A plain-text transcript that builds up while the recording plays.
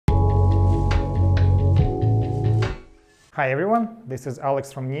Hi everyone, this is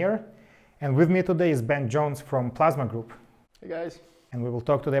Alex from NEAR, and with me today is Ben Jones from Plasma Group. Hey guys. And we will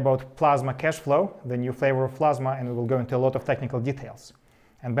talk today about Plasma Cash Flow, the new flavor of Plasma, and we will go into a lot of technical details.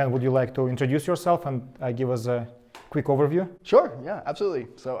 And Ben, would you like to introduce yourself and give us a quick overview? Sure, yeah, absolutely.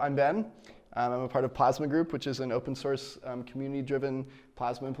 So I'm Ben. I'm a part of Plasma Group, which is an open source community-driven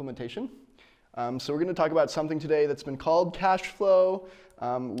Plasma implementation. So we're going to talk about something today that's been called cash flow.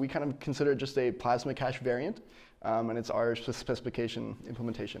 We kind of consider it just a Plasma Cash variant, and it's our specification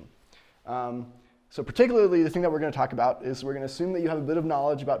implementation. So particularly the thing that we're going to talk about is we're going to assume that you have a bit of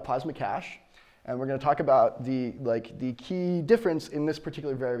knowledge about Plasma Cash, and we're going to talk about the key difference in this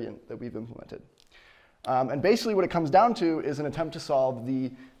particular variant that we've implemented. And basically what it comes down to is an attempt to solve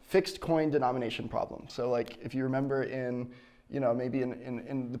the fixed coin denomination problem. So like if you remember in, maybe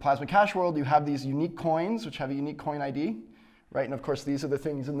in the Plasma Cash world, you have these unique coins which have a unique coin ID, right? And of course these are the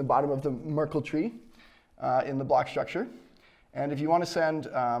things in the bottom of the Merkle tree in the block structure. And if you want to send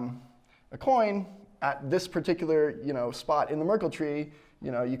a coin at this particular spot in the Merkle tree,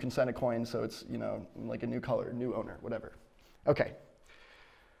 you can send a coin so it's like a new color, new owner, whatever. Okay.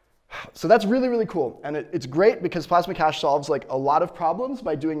 So that's really, really cool. And it's great because Plasma Cash solves like a lot of problems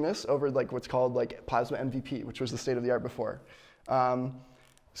by doing this over like what's called like Plasma MVP, which was the state of the art before.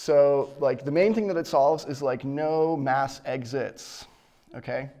 So like the main thing that it solves is like no mass exits,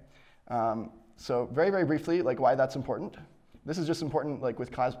 okay? So very, very briefly, like why that's important. This is just important like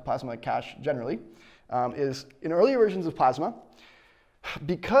with Plasma Cash generally, is in earlier versions of Plasma,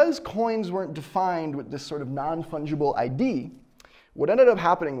 because coins weren't defined with this sort of non-fungible ID, what ended up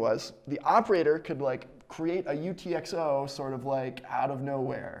happening was the operator could like create a UTXO sort of like out of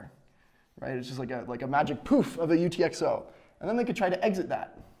nowhere, right? It's just like a magic poof of a UTXO. And then they could try to exit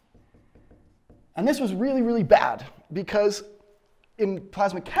that. And this was really, really bad because in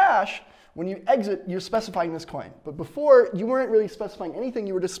Plasma Cash, when you exit, you're specifying this coin. But before, you weren't really specifying anything.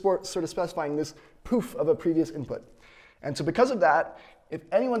 You were just sort of specifying this poof of a previous input. And so because of that, if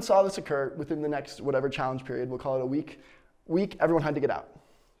anyone saw this occur within the next whatever challenge period, we'll call it a week, everyone had to get out.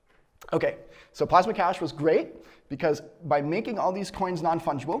 Okay, so Plasma Cash was great because by making all these coins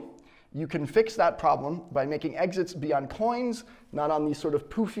non-fungible, you can fix that problem by making exits be on coins, not on these sort of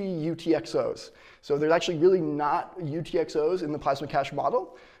poofy UTXOs. So there's actually really not UTXOs in the Plasma Cash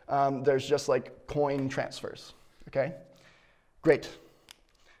model. There's just like coin transfers, okay? Great.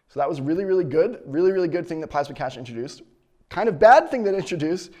 So that was really, really good. Really, really good thing that Plasma Cash introduced. Kind of bad thing that it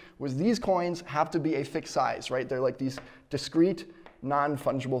introduced was these coins have to be a fixed size, right? They're like these discrete,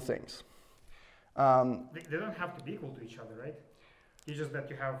 non-fungible things. They don't have to be equal to each other, right? It's just that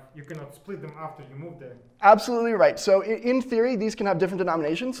you cannot split them after you move them. Absolutely right. So in theory, these can have different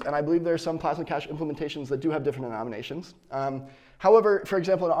denominations, and I believe there are some Plasma Cash implementations that do have different denominations. However, for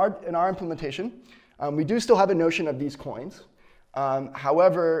example, in our implementation, we do still have a notion of these coins.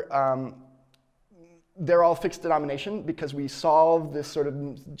 However, they're all fixed denomination because we solve this sort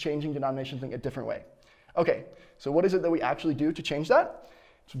of changing denomination thing a different way. Okay, so what is it that we actually do to change that?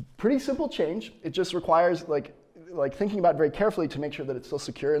 It's a pretty simple change. It just requires like thinking about it very carefully to make sure that it's still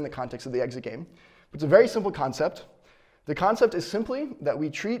secure in the context of the exit game. But it's a very simple concept. The concept is simply that we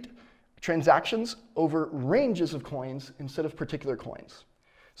treat transactions over ranges of coins instead of particular coins.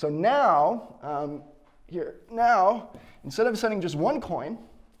 So now, instead of sending just one coin,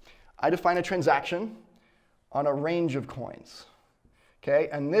 I define a transaction on a range of coins, okay?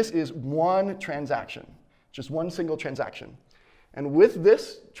 And this is one transaction, just one single transaction. And with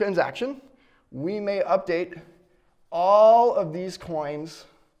this transaction, we may update all of these coins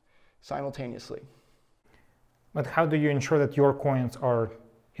simultaneously. But how do you ensure that your coins are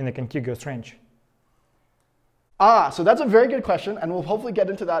in a contiguous range? So that's a very good question, and we'll hopefully get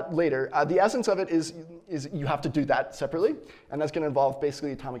into that later. The essence of it is you have to do that separately, and that's going to involve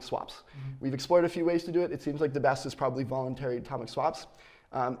basically atomic swaps. Mm-hmm. We've explored a few ways to do it. It seems like the best is probably voluntary atomic swaps.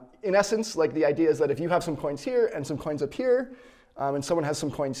 In essence, like the idea is that if you have some coins here and some coins up here, and someone has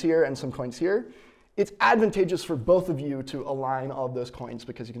some coins here and some coins here, it's advantageous for both of you to align all of those coins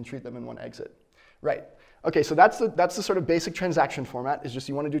because you can treat them in one exit. Right. Okay, so that's the sort of basic transaction format, is just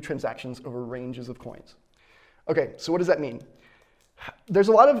you want to do transactions over ranges of coins. Okay, so what does that mean? There's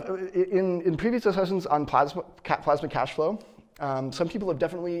a lot of, in previous discussions on Plasma Cash Flow, some people have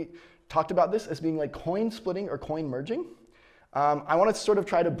definitely talked about this as being like coin splitting or coin merging. I want to sort of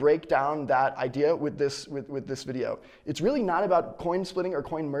try to break down that idea with this video. It's really not about coin splitting or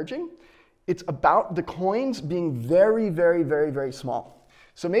coin merging. It's about the coins being very, very, very, very small.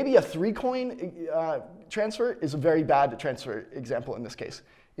 So maybe a 3-coin transfer is a very bad transfer example in this case.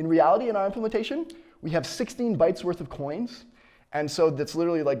 In reality, in our implementation, we have 16 bytes worth of coins, And so that's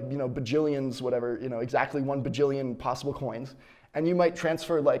literally like, bajillions, whatever, exactly 1 bajillion possible coins. And you might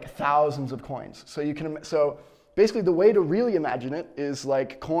transfer like thousands of coins. So basically the way to really imagine it is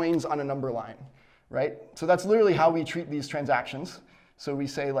like coins on a number line, right? So that's literally how we treat these transactions. So we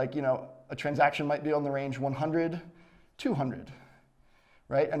say like, a transaction might be on the range 100, 200,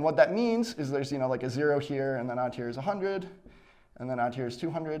 right? And what that means is there's, like a 0 here, and then out here is 100, and then out here is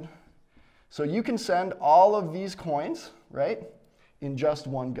 200. So you can send all of these coins, right, in just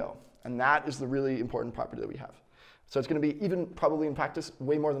one go. And that is the really important property that we have. So it's going to be, even probably in practice,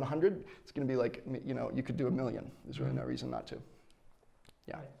 way more than 100. It's going to be like, you could do 1 million. There's really no reason not to.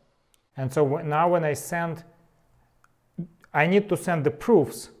 Yeah. And so now when I send, I need to send the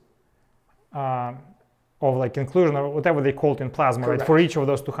proofs of like inclusion or whatever they call it in Plasma, right? For each of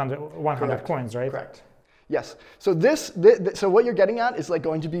those 100 Correct. coins, right? Correct. Yes. So so what you're getting at is like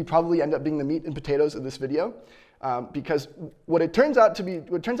going to be probably end up being the meat and potatoes of this video, because what turns out to be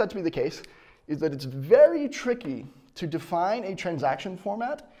the case is that it's very tricky to define a transaction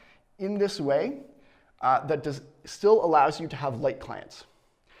format in this way that still allows you to have light clients.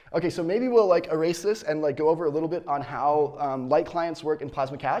 Okay, so maybe we'll like erase this and like go over a little bit on how light clients work in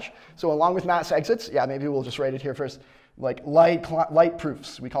Plasma Cache. So along with mass exits, yeah, maybe we'll just write it here first. Like light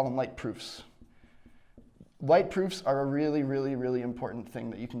proofs, we call them light proofs. Light proofs are a really, really, really important thing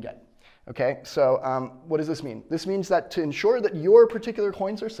that you can get. Okay, so what does this mean? This means that to ensure that your particular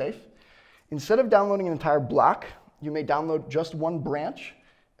coins are safe, instead of downloading an entire block, you may download just one branch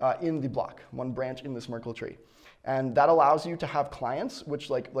in the block, one branch in this Merkle tree. And that allows you to have clients, which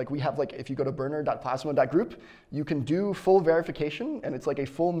like we have, like if you go to burner.plasma.group, you can do full verification, and it's like a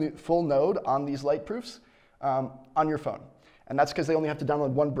full node on these light proofs on your phone. And that's because they only have to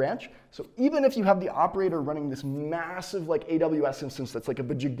download one branch. So even if you have the operator running this massive like AWS instance that's like a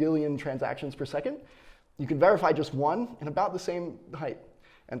bajillion transactions per second, you can verify just one in about the same height.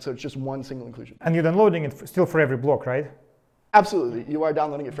 And so it's just one single inclusion. And you're downloading it still for every block, right? Absolutely. You are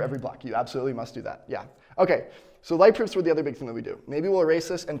downloading it for every block. You absolutely must do that. Yeah. OK. So light proofs were the other big thing that we do. Maybe we'll erase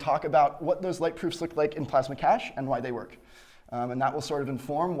this and talk about what those light proofs look like in Plasma Cache and why they work. And that will sort of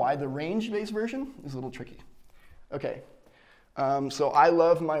inform why the range-based version is a little tricky. OK. So I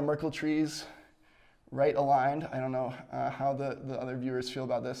love my Merkle trees right aligned. I don't know how the other viewers feel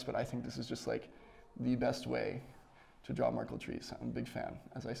about this, but I think this is just like the best way to draw Merkle trees. I'm a big fan,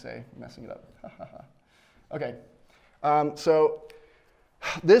 as I say, messing it up. OK. So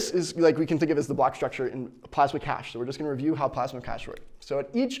this is like we can think of as the block structure in Plasma Cache. So we're just going to review how Plasma Cache works. So at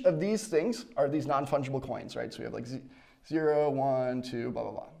each of these things are these non-fungible coins, right? So we have like 0, 1, 2, blah,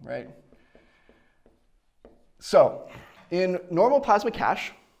 blah, blah, right? So in normal Plasma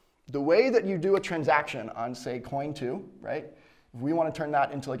Cache, the way that you do a transaction on, say, coin 2, right? If we want to turn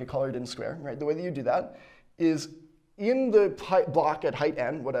that into like a colored-in square, right? The way that you do that is in the block at height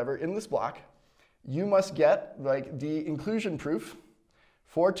n, whatever, in this block, you must get like the inclusion proof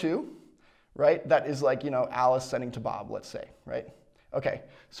for 2, right? That is like, Alice sending to Bob, let's say, right? OK,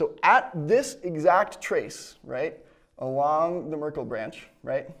 so at this exact trace, right, along the Merkle branch,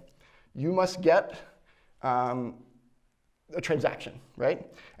 right, you must get a transaction, right?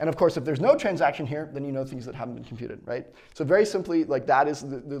 And of course, if there's no transaction here, then you know things that haven't been computed, right? So very simply, like that is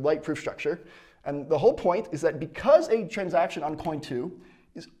the light proof structure. And the whole point is that because a transaction on coin 2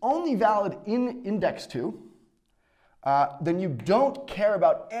 is only valid in index 2, then you don't care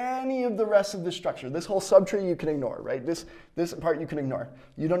about any of the rest of the structure. This whole subtree you can ignore, right? This part you can ignore.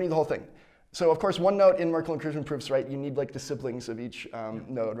 You don't need the whole thing. So of course, one node in Merkle inclusion proofs, right? You need like the siblings of each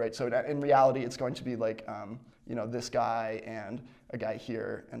node, right? So in reality, it's going to be like this guy and a guy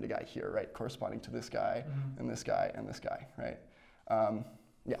here and a guy here, right? Corresponding to this guy and this guy and this guy, right?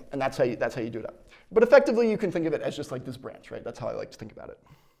 Yeah, and that's how you do it up. But effectively, you can think of it as just like this branch, right? That's how I like to think about it.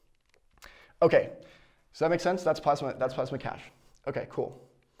 OK. Does that make sense? That's Plasma Cache. OK, cool.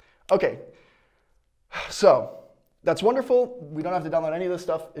 OK, so that's wonderful. We don't have to download any of this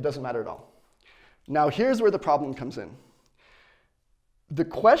stuff. It doesn't matter at all. Now, here's where the problem comes in. The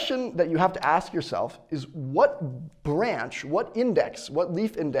question that you have to ask yourself is what branch, what index, what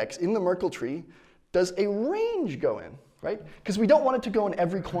leaf index in the Merkle tree does a range go in, right? Because we don't want it to go in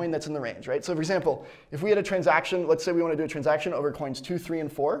every coin that's in the range, right? So for example, if we had a transaction, let's say we want to do a transaction over coins 2, 3,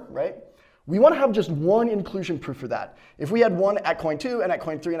 and 4, right? We want to have just one inclusion proof for that. If we had one at coin 2 and at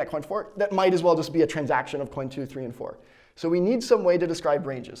coin 3 and at coin 4, that might as well just be a transaction of coin 2, 3, and 4. So we need some way to describe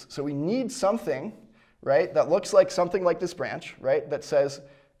ranges. So we need something, right, that looks like something like this branch, right, that says,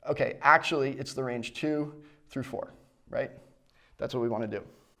 OK, actually, it's the range 2 through 4, right? That's what we want to do.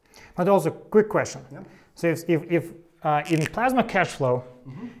 But also, quick question. Yeah. So if in Plasma Cache flow,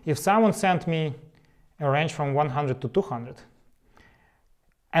 if someone sent me a range from 100 to 200,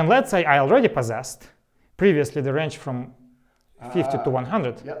 And let's say I already possessed previously the range from 50 to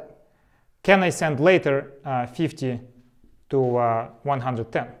 100. Yep. Can I send later 50 to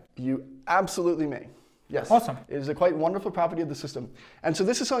 110? You absolutely may. Yes. Awesome. It is a quite wonderful property of the system. And so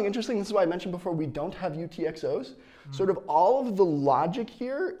this is something interesting. This is why I mentioned before we don't have UTXOs. Sort of all of the logic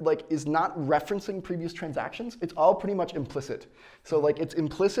here is not referencing previous transactions. It's all pretty much implicit. So it's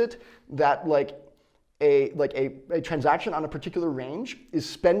implicit that a transaction on a particular range is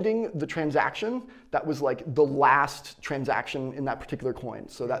spending the transaction that was the last transaction in that particular coin.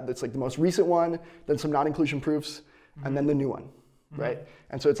 So that's the most recent one, then some non-inclusion proofs, and then the new one. Right?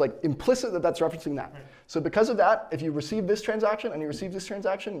 And so it's implicit that that's referencing that. Right. So because of that, if you receive this transaction and you receive this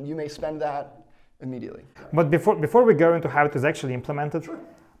transaction, you may spend that immediately. But before we go into how it is actually implemented, sure.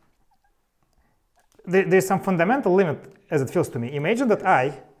 There's some fundamental limit as it feels to me. Imagine that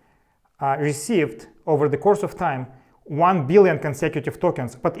I received over the course of time 1 billion consecutive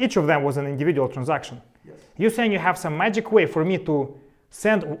tokens, but each of them was an individual transaction. Yes. You're saying you have some magic way for me to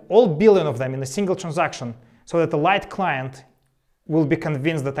send all billion of them in a single transaction so that the light client will be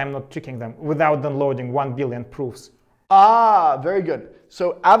convinced that I'm not tricking them without downloading 1 billion proofs. Ah, very good.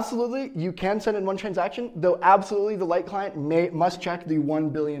 So absolutely, you can send in one transaction, though absolutely the light client must check the 1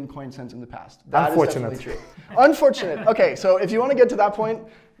 billion coin sends in the past. That is definitely true. Unfortunate. Okay, so if you want to get to that point,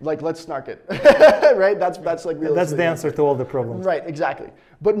 let's snark it, right? That's realistic. That's the answer to all the problems. Right, exactly.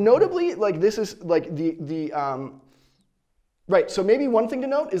 But notably, this is right. So maybe one thing to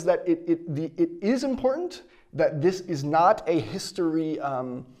note is that it is important that this is not a history,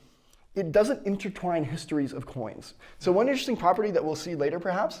 it doesn't intertwine histories of coins. So one interesting property that we'll see later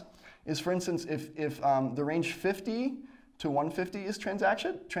perhaps is, for instance, if the range 50 to 150 is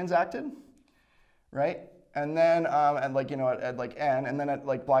transacted, right? And then at n, and then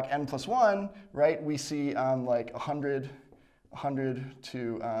at block n plus 1, right, we see 100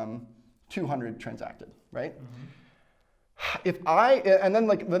 to 200 transacted, right? Mm-hmm. And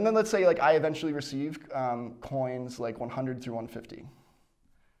then let's say I eventually receive coins 100 through 150.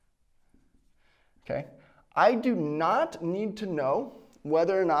 Okay, I do not need to know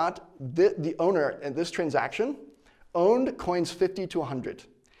whether or not the owner in this transaction owned coins 50 to 100,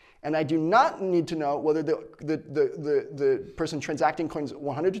 and I do not need to know whether the person transacting coins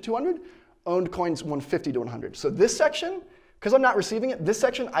 100 to 200 owned coins 150 to 100. So this section, because I'm not receiving it, this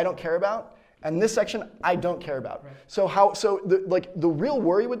section I don't care about. And this section, I don't care about. Right. So the real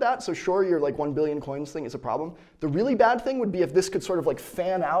worry with that, so sure, your 1 billion coins thing is a problem. The really bad thing would be if this could sort of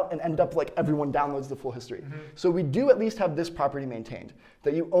fan out and end up everyone downloads the full history. Mm-hmm. So we do at least have this property maintained,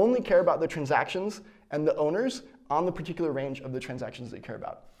 that you only care about the transactions and the owners on the particular range of the transactions that you care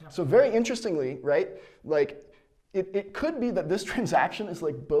about. Yeah. So very interestingly, right, it could be that this transaction is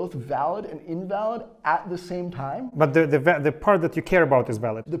both valid and invalid at the same time. But the part that you care about is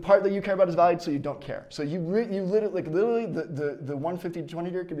valid. The part that you care about is valid, so you don't care. So you literally the 150 to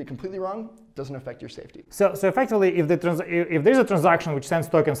 200 could be completely wrong. Doesn't affect your safety. So effectively, if there's a transaction which sends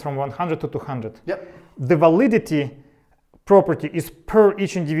tokens from 100 to 200, yep, the validity property is per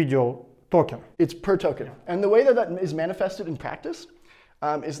each individual token. It's per token, yeah. And the way that is manifested in practice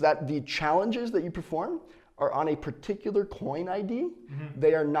is that the challenges that you perform are on a particular coin ID. Mm-hmm.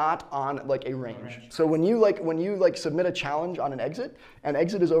 They are not on a range. So when you submit a challenge on an exit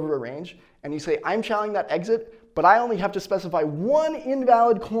is over a range, and you say, I'm challenging that exit, but I only have to specify one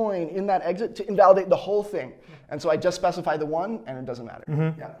invalid coin in that exit to invalidate the whole thing. Yeah. And so I just specify the one, and it doesn't matter.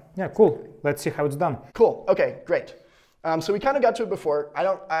 Mm-hmm. Yeah, cool. Let's see how it's done. Cool. Okay, great. So we kind of got to it before.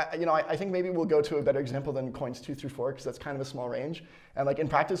 I think maybe we'll go to a better example than coins 2 through 4, because that's kind of a small range. And in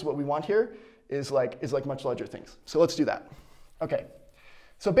practice, what we want here is much larger things. So let's do that. Okay.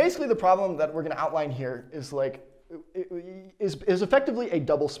 So basically the problem that we're going to outline here is is effectively a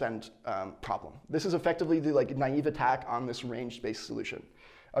double spend problem. This is effectively the naive attack on this range-based solution.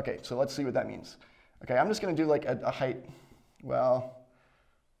 Okay, so let's see what that means. Okay, I'm just going to do a height. Well,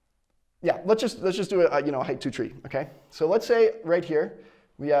 yeah, let's just do a height 2 tree. Okay, so let's say right here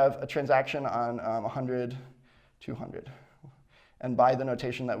we have a transaction on 100, 200. And by the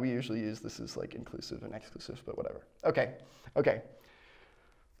notation that we usually use, this is inclusive and exclusive, but whatever. Okay.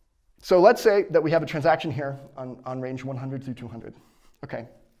 So let's say that we have a transaction here on range 100 through 200. Okay.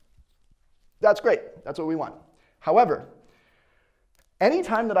 That's great. That's what we want. However,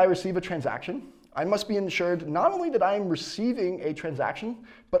 anytime that I receive a transaction, I must be ensured not only that I am receiving a transaction,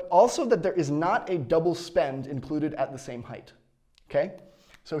 but also that there is not a double spend included at the same height. Okay?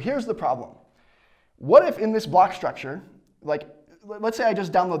 So here's the problem. What if in this block structure, let's say I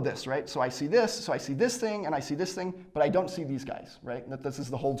just download this, right? So I see this thing, and I see this thing, but I don't see these guys, right? That this is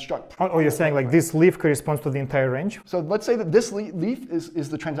the whole struct. Oh, you're saying like this leaf corresponds to the entire range? So let's say that this leaf is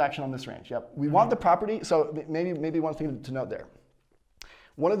the transaction on this range. Yep. We want the property. So maybe one thing to note there.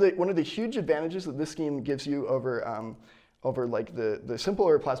 One of the huge advantages that this scheme gives you over like the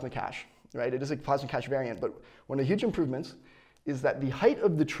simpler plasma cache, right? It is a plasma cache variant, but one of the huge improvements is that the height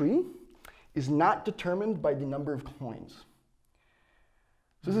of the tree is not determined by the number of coins.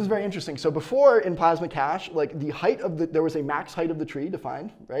 So this is very interesting. So before in Plasma Cache, like the height of there was a max height of the tree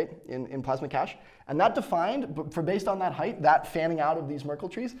defined, right, in Plasma Cache, and that defined, based on that height, that fanning out of these Merkle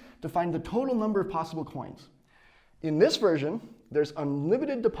trees, defined the total number of possible coins. In this version, there's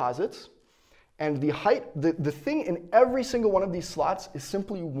unlimited deposits, and the height, the thing in every single one of these slots is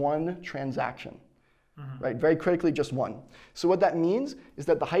simply one transaction, right? Very critically, just one. So what that means is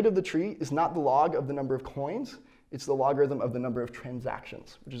that the height of the tree is not the log of the number of coins, it's the logarithm of the number of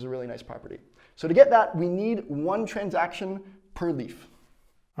transactions, which is a really nice property. So to get that, we need one transaction per leaf.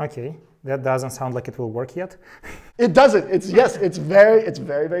 Okay, that doesn't sound like it will work yet. It doesn't. It's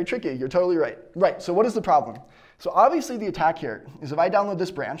very, very tricky. You're totally right. Right. So what is the problem? So obviously the attack here is if I download this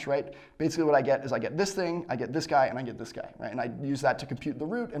branch, right? Basically what I get is I get this thing, I get this guy, and I get this guy, right? And I use that to compute the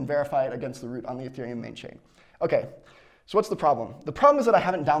root and verify it against the root on the Ethereum main chain. Okay. So what's the problem? The problem is that I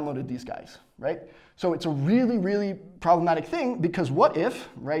haven't downloaded these guys, right? So it's a really, really problematic thing because what if,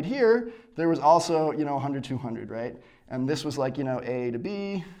 right here, there was also, 100, 200, right? And this was like, A to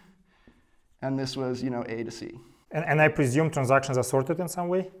B, and this was, A to C. And I presume transactions are sorted in some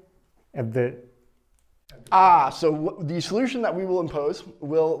way at the... So the solution that we will impose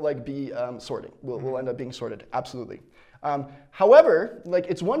will be sorting. Will end up being sorted, absolutely. However,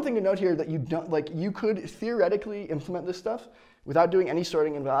 it's one thing to note here that you don't you could theoretically implement this stuff without doing any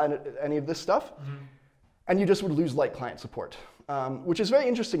sorting and without any of this stuff, and you just would lose light client support, which is very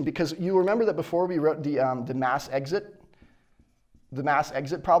interesting because you remember that before we wrote the mass exit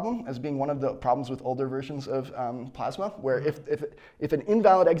problem as being one of the problems with older versions of Plasma, where if an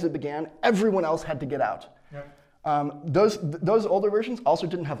invalid exit began, everyone else had to get out. Yep. Those older versions also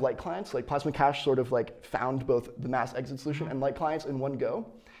didn't have light clients. Like Plasma Cache sort of found both the mass exit solution and light clients in one go.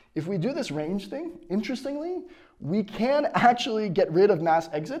 If we do this range thing, interestingly, we can actually get rid of mass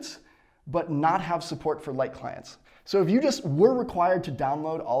exits, but not have support for light clients. So if you just were required to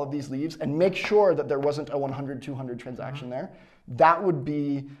download all of these leaves and make sure that there wasn't a 100, 200 transaction there, that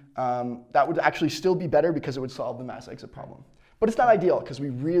would actually still be better because it would solve the mass exit problem. But it's not ideal because we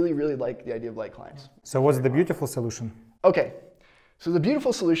really, really like the idea of light clients. So what's the beautiful solution? Okay, so the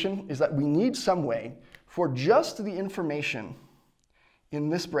beautiful solution is that we need some way for just the information in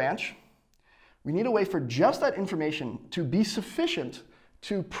this branch, we need a way for just that information to be sufficient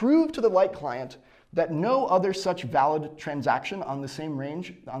to prove to the light client that no other such valid transaction on the same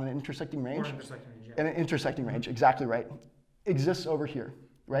range, on an intersecting range, in an intersecting range, exactly right, exists over here,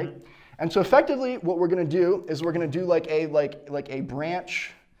 right? And so effectively, what we're going to do is we're going to do like a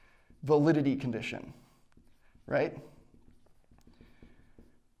branch validity condition, right?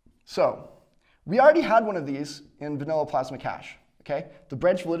 So we already had one of these in vanilla Plasma Cache. Okay, the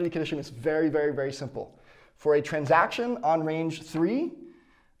branch validity condition is very, very, very simple. For a transaction on range 3,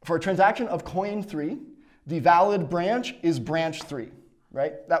 for a transaction of coin 3, the valid branch is branch 3,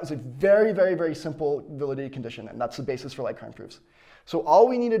 right? That was a very, very, very simple validity condition, and that's the basis for light crime proofs. So all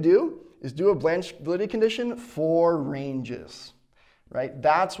we need to do is do a branch validity condition for ranges, right?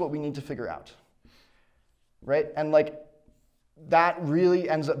 That's what we need to figure out, right? And that really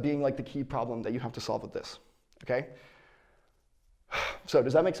ends up being the key problem that you have to solve with this, okay? So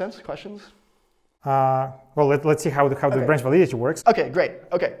does that make sense? Questions? Well, let's see how the branch validity works. Okay, great.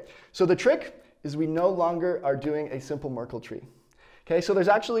 Okay, so the trick is we no longer are doing a simple Merkle tree. Okay, so there's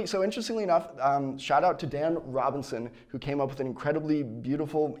actually, so interestingly enough, shout out to Dan Robinson, who came up with an incredibly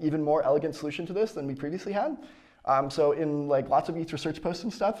beautiful, even more elegant solution to this than we previously had. So in lots of ETH research posts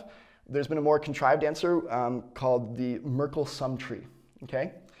and stuff, there's been a more contrived answer called the Merkle sum tree.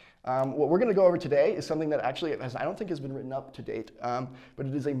 Okay. What we're going to go over today is something that actually I don't think has been written up to date, but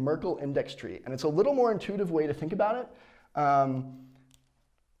it is a Merkle index tree. And it's a little more intuitive way to think about it.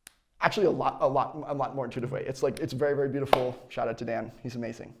 Actually, a lot more intuitive way. It's very, very beautiful. Shout out to Dan. He's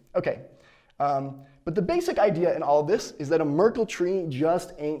amazing. Okay. But the basic idea in all of this is that a Merkle tree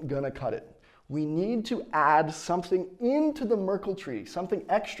just ain't going to cut it. We need to add something into the Merkle tree, something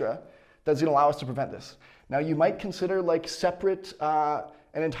extra that's going to allow us to prevent this. Now, you might consider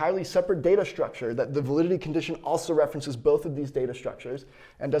an entirely separate data structure that the validity condition also references both of these data structures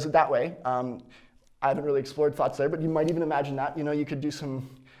and does it that way. I haven't really explored thoughts there, but you might even imagine that. You could do some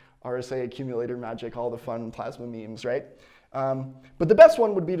RSA accumulator magic, all the fun Plasma memes, right? But the best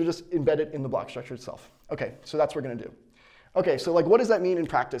one would be to just embed it in the block structure itself. Okay, so that's what we're going to do. Okay, so like, what does that mean in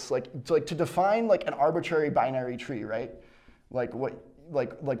practice? To define like an arbitrary binary tree, right? Like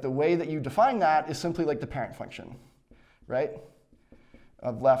the way that you define that is simply like the parent function, right?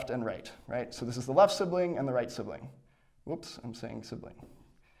 Of left and right, right? So this is the left sibling and the right sibling. Whoops, I'm saying sibling.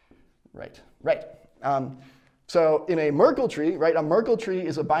 Right. So in a Merkle tree, right? A Merkle tree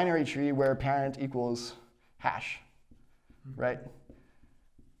is a binary tree where parent equals hash, right?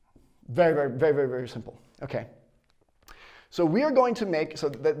 Very simple. Okay. So we are going to make, so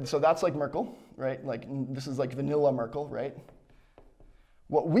that's like Merkle, right? Like this is like vanilla Merkle, right?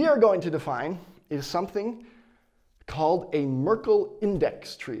 What we are going to define is something called a Merkle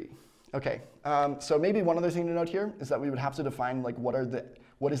index tree. Okay, so maybe one other thing to note here is that we would have to define like what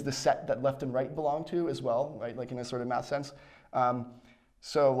is the set that left and right belong to as well, right? Like in a sort of math sense.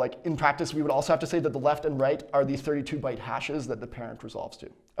 So like in practice, we would also have to say that the left and right are the 32-byte hashes that the parent resolves to.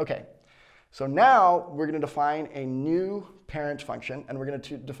 Okay, so now we're going to define a new parent function, and we're going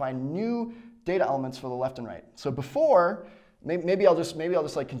to define new data elements for the left and right. So before, maybe I'll just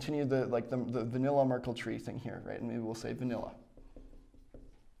like continue the vanilla Merkle tree thing here, right? And maybe we'll say vanilla.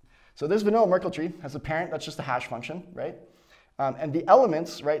 So this vanilla Merkle tree has a parent that's just a hash function, right? And the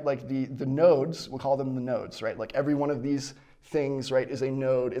elements, right, like the nodes, we'll call them the nodes, right? Like every one of these things, right, is a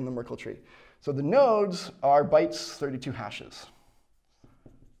node in the Merkle tree. So the nodes are bytes 32 hashes.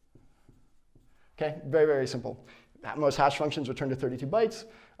 Okay, very simple. Most hash functions return to 32 bytes.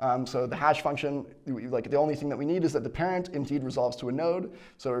 So the hash function, like the only thing that we need is that the parent indeed resolves to a node.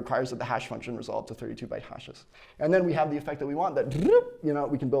 So it requires that the hash function resolve to 32-byte hashes. And then we have the effect that we want, that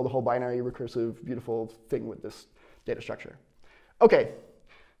we can build a whole binary, recursive, beautiful thing with this data structure. Okay,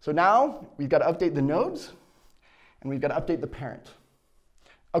 so now we've got to update the nodes, and we've got to update the parent.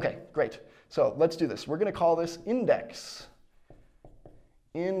 Okay, great. So let's do this. We're going to call this index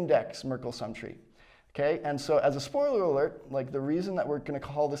Merkle sum tree. Okay, and so as a spoiler alert, like the reason that we're going to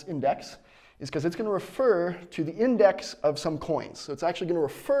call this index is because it's going to refer to the index of some coins. So it's actually going to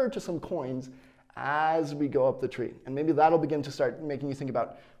refer to some coins as we go up the tree. And maybe that'll begin to start making you think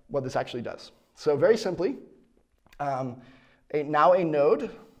about what this actually does. So very simply, now a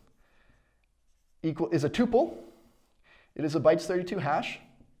node is a tuple. It is a bytes 32 hash.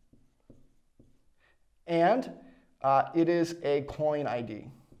 And it is a coin ID.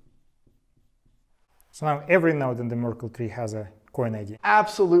 So now every node in the Merkle tree has a coin ID.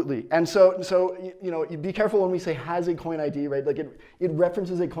 Absolutely. And so you be careful when we say has a coin ID, right? Like it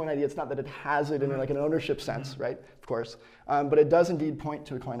references a coin ID. It's not that it has it in like an ownership sense, right? Of course. But it does indeed point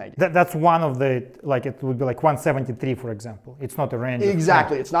to a coin ID. That's one of the, like it would be like 173, for example. It's not a range.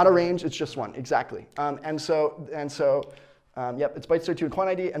 Exactly. It's not a range. It's just one. Exactly. Yep, it's bytes 32 and coin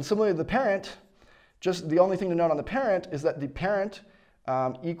ID. And similarly, the parent, just the only thing to note on the parent is that the parent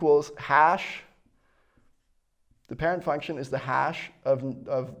equals hash. The parent function is the hash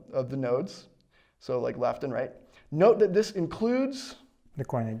of the nodes, so like left and right. Note that this includes the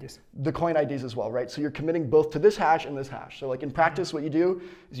coin IDs. The coin IDs as well, right? So you're committing both to this hash and this hash. So like in practice, what you do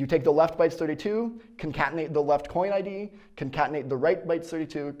is you take the left bytes 32, concatenate the left coin ID, concatenate the right bytes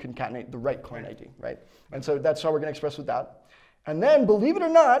 32, concatenate the right coin ID, right? And so that's how we're going to express with that. And then, believe it or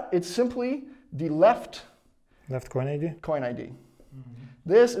not, it's simply the left coin ID. Coin ID. Mm-hmm.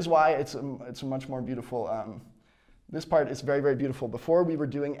 This is why it's a much more beautiful. This part is very beautiful. Before we were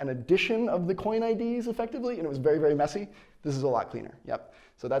doing an addition of the coin IDs effectively, and it was very messy. This is a lot cleaner. Yep.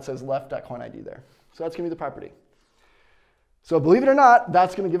 So that says left.coin ID there. So that's going to be the property. So believe it or not,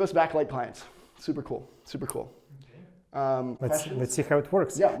 that's going to give us backlight clients. Super cool. Super cool. Okay. Let's see how it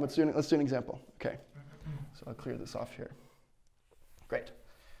works. Yeah. Let's do an example. Okay. So I'll clear this off here. Great.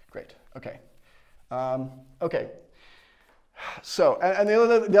 Okay. Okay. So, and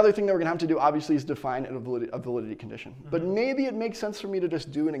the other thing that we're going to have to do, obviously, is define a validity condition. Mm-hmm. But maybe it makes sense for me to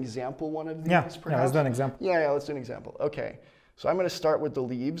just do an example one of these, perhaps? Yeah, let's do an example. Yeah, let's do an example. OK. So I'm going to start with the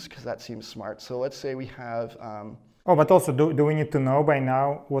leaves, because that seems smart. So let's say we have... but also, do we need to know by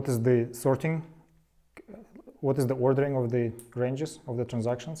now what is the sorting? What is the ordering of the ranges of the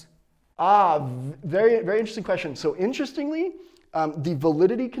transactions? Very interesting question. So interestingly, the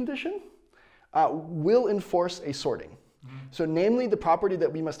validity condition will enforce a sorting. So namely, the property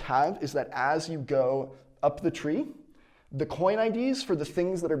that we must have is that as you go up the tree, the coin IDs for the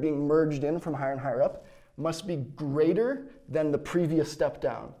things that are being merged in from higher and higher up must be greater than the previous step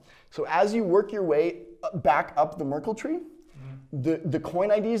down. So as you work your way back up the Merkle tree, the coin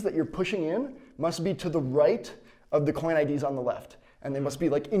IDs that you're pushing in must be to the right of the coin IDs on the left. And they must be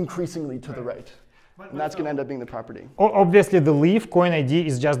like increasingly to the right. And that's going to end up being the property. Obviously, the leaf coin ID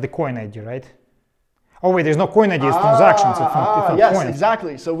is just the coin ID, right? Oh wait, there's no coin ID, it's transactions. It's not yes, coins.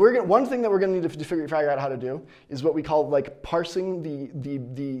 Exactly. So one thing that we're going to need to figure out how to do is what we call like parsing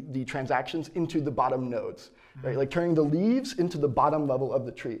the transactions into the bottom nodes, right? Like turning the leaves into the bottom level of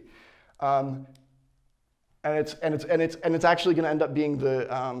the tree, and it's actually going to end up being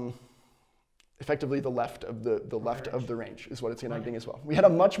the effectively the left of the range is what it's going to end up being as well. We had a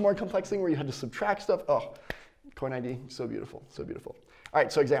much more complex thing where you had to subtract stuff. Oh, coin ID, so beautiful, so beautiful. All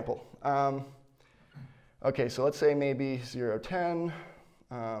right, so example. Okay, so let's say maybe 0, 10.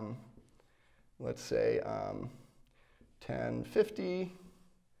 Let's say 10, 50.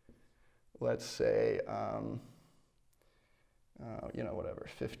 Let's say, you know, whatever,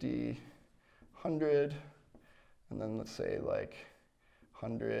 50, 100. And then let's say like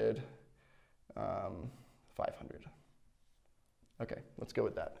 100, 500. Okay, let's go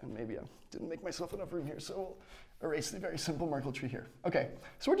with that. And maybe I didn't make myself enough room here, so we'll erase the very simple Merkle tree here. Okay,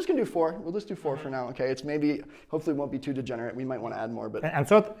 so we're just gonna do 4. We'll just do 4 for now, okay? It's maybe, hopefully it won't be too degenerate. We might wanna add more, but. And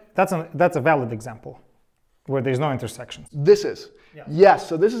so that's a valid example where there's no intersections. This is. Yeah. Yes,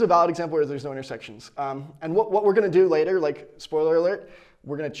 so this is a valid example where there's no intersections. And what we're gonna do later, like spoiler alert,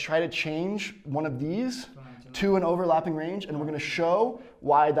 we're gonna try to change one of these to an overlapping range, and we're gonna show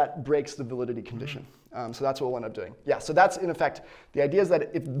why that breaks the validity condition. So that's what we'll end up doing. Yeah, so that's in effect, the idea is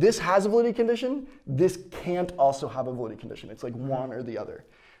that if this has a validity condition, this can't also have a validity condition. It's like one or the other.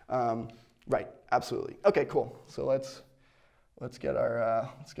 Right, absolutely. Okay, cool. So let's get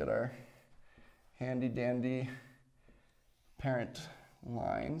our handy dandy parent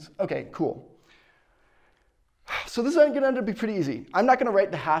lines. Okay, cool. So this is going to end up being pretty easy. I'm not going to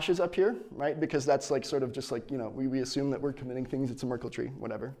write the hashes up here, right? Because that's like sort of just like, you know, we assume that we're committing things. It's a Merkle tree,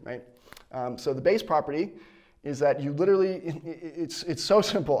 whatever, right? So the base property is that you literally, it's so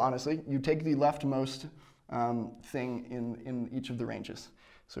simple, honestly. You take the leftmost thing in each of the ranges.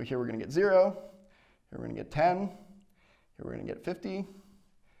 So here we're going to get 0. Here we're going to get 10. Here we're going to get 50. Here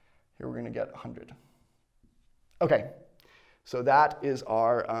we're going to get 100. Okay. So that is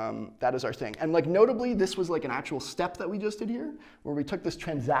our thing. And like notably, this was like an actual step that we just did here, where we took this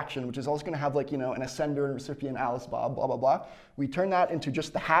transaction, which is also going to have like, you know, an ascender and recipient, Alice, Bob, blah, blah, blah. We turn that into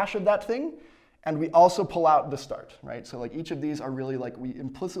just the hash of that thing, and we also pull out the start, right? So like each of these are really like, we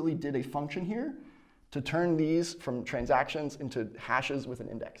implicitly did a function here to turn these from transactions into hashes with an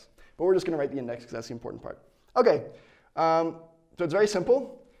index. But we're just going to write the index because that's the important part. Okay, so it's very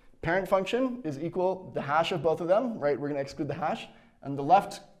simple. Parent function is equal the hash of both of them, right? We're going to exclude the hash, and the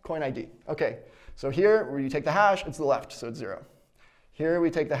left coin ID. Okay, so here where you take the hash, it's the left, so it's 0. Here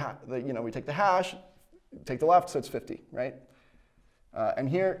we take we take the hash, take the left, so it's 50, right? And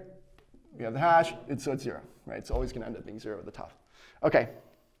here we have the hash, so it's 0, right? It's always going to end up being 0 at the top. Okay,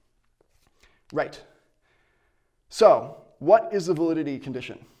 right. So what is the validity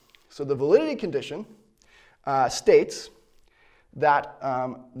condition? So the validity condition states that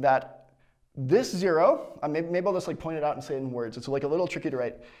this 0, maybe I'll just like point it out and say it in words. It's like a little tricky to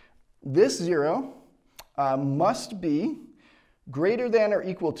write. This 0 must be greater than or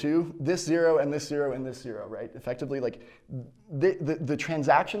equal to this 0 and this 0 and this 0, right? Effectively, like the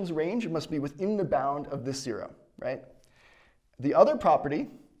transactions range must be within the bound of this 0, right? The other property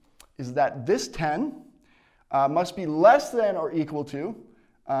is that this 10 must be less than or equal to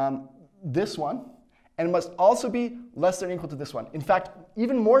this one, and must also be less than or equal to this one. In fact,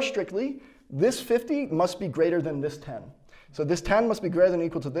 even more strictly, this 50 must be greater than this 10. So this 10 must be greater than or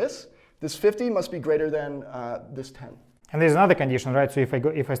equal to this. This 50 must be greater than this 10. And there's another condition, right? So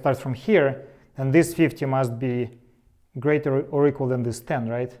if I start from here, then this 50 must be greater or equal than this 10,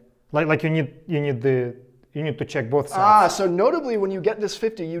 right? Like you need to check both sides. So notably, when you get this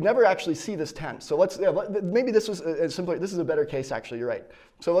 50, you never actually see this 10. So maybe this was a simpler. This is a better case, actually. You're right.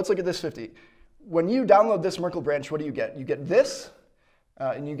 So let's look at this 50. When you download this Merkle branch, what do you get? You get this,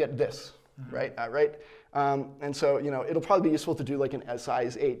 and you get this, right? And so, you know, it'll probably be useful to do like an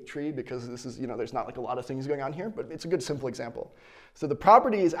size 8 tree because this is, you know, there's not like a lot of things going on here, but it's a good simple example. So the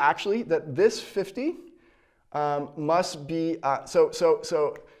property is actually that this 50 must be,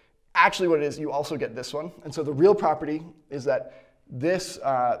 so actually what it is, you also get this one. And so the real property is that this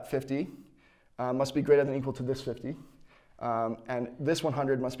 50 must be greater than or equal to this 50. And this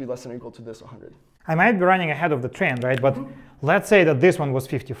 100 must be less than or equal to this 100. I might be running ahead of the trend, right? But let's say that this one was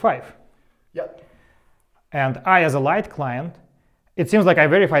 55. Yep. And I, as a light client, it seems like I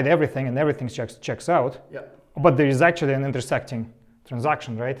verified everything and everything checks out. Yep. But there is actually an intersecting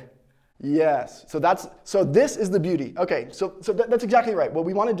transaction, right? Yes. So this is the beauty. Okay. So that's exactly right. What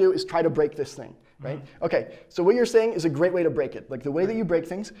we want to do is try to break this thing, right? Okay. So what you're saying is a great way to break it. Like the way that you break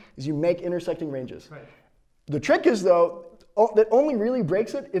things is you make intersecting ranges. Right. The trick is though, that only really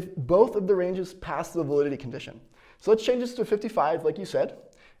breaks it if both of the ranges pass the validity condition. So let's change this to 55, like you said,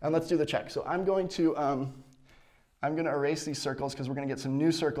 and let's do the check. So I'm going to erase these circles because we're going to get some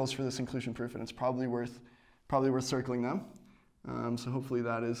new circles for this inclusion proof, and it's probably worth circling them. So hopefully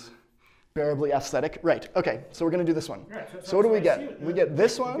that is bearably aesthetic. Right. Okay. So we're going to do this one. Right, so what do we get? We get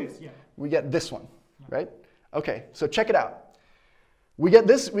this one. We get this one. Right. Okay. So check it out. We get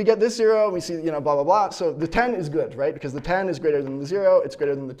this 0, we see, blah, blah, blah. So the 10 is good, right? Because the 10 is greater than the 0, it's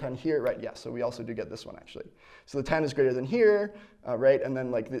greater than the 10 here, right? Yeah, so we also do get this one, actually. So the 10 is greater than here, right? And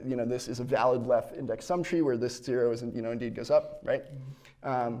then, like, this is a valid left index sum tree where this 0 is, indeed goes up, right?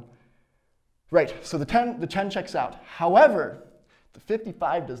 Right, so the 10 checks out. However, the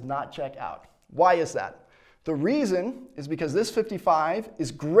 55 does not check out. Why is that? The reason is because this 55 is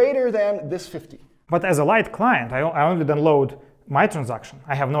greater than this 50. But as a light client, I only then load my transaction.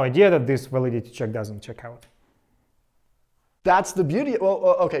 I have no idea that this validity check doesn't check out. That's the beauty.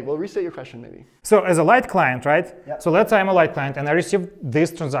 Well, okay, well, restate your question maybe. So as a light client, right? Yep. So let's say I'm a light client and I receive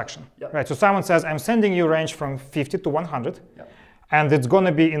this transaction, yep. right? So someone says, I'm sending you range from 50 to 100, yep. and it's going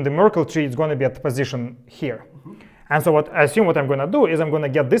to be in the Merkle tree, it's going to be at the position here. Mm-hmm. And so I assume what I'm going to do is I'm going to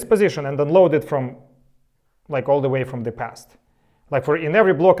get this position and then load it from, like, all the way from the past. Like in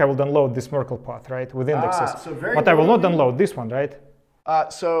every block, I will then load this Merkle path, right, with indexes. But I will not then load this one, right?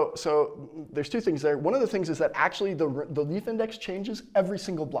 So there's two things there. One of the things is that actually the leaf index changes every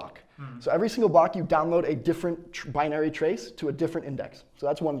single block. Mm. So every single block, you download a different binary trace to a different index. So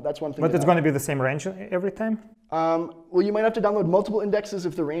that's one thing. But it's going to be the same range every time? Well, you might have to download multiple indexes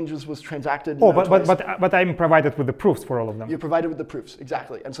if the range was transacted. Oh, but I'm provided with the proofs for all of them. You're provided with the proofs,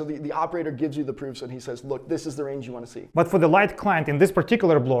 exactly. And so the operator gives you the proofs, and he says, look, this is the range you want to see. But for the light client in this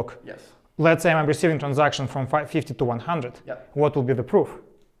particular block, yes. Let's say I'm receiving transaction from 50 to 100. Yep. What will be the proof?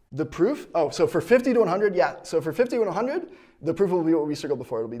 The proof? Oh, so for 50 to 100, yeah. So for 50 to 100, the proof will be what we circled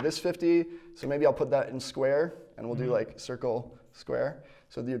before. It'll be this 50. So maybe I'll put that in square, and we'll do like circle square.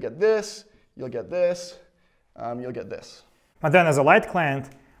 So you'll get this, you'll get this, you'll get this. But then as a light client,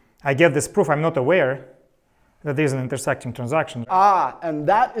 I get this proof. I'm not aware that there's an intersecting transaction. Ah, and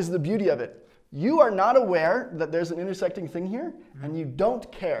that is the beauty of it. You are not aware that there's an intersecting thing here, and you don't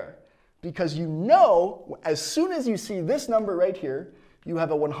care. Because you know, as soon as you see this number right here, you have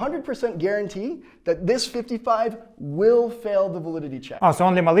a 100% guarantee that this 55 will fail the validity check. Oh, so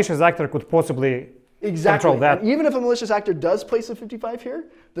only a malicious actor could possibly control that. And even if a malicious actor does place a 55 here,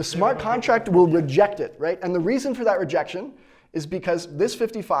 the smart contract will reject it, right? And the reason for that rejection is because this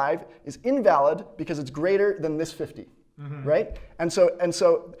 55 is invalid because it's greater than this 50. Mm-hmm. Right? And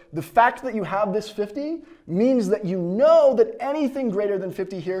so the fact that you have this 50 means that you know that anything greater than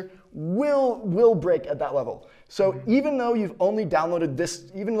 50 here will break at that level. So mm-hmm. even though you've only downloaded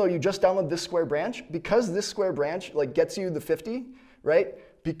this, even though you just downloaded this square branch, because this square branch like gets you the 50, right?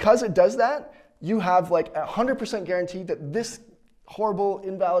 Because it does that, you have like 100% guarantee that this horrible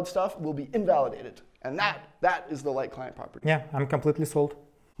invalid stuff will be invalidated. And that is the light client property. Yeah, I'm completely sold.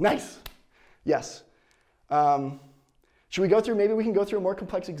 Nice. Yes. Should we go through? Maybe we can go through a more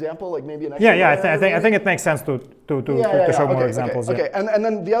complex example, like maybe an. Yeah. I think it makes sense to show more examples. Okay. And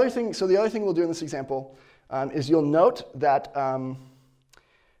then the other thing. So the other thing we'll do in this example is you'll note that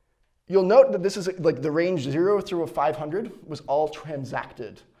this is like the range 0 through a 500 was all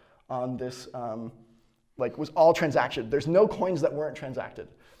transacted on this. Was all transacted. There's no coins that weren't transacted.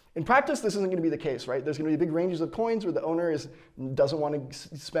 In practice, this isn't going to be the case, right? There's going to be big ranges of coins where the owner doesn't want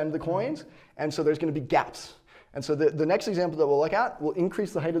to spend the coins, and so there's going to be gaps. And so the next example that we'll look at will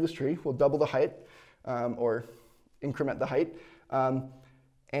increase the height of this tree. We'll double the height or increment the height.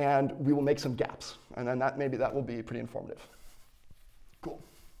 And we will make some gaps. And then maybe that will be pretty informative. Cool.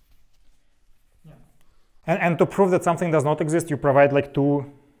 Yeah. And to prove that something does not exist, you provide like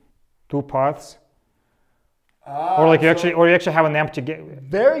two paths. Or you actually have an empty gate.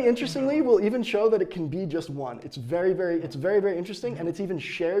 Very interestingly, we'll even show that it can be just one. It's very, very interesting, and it's even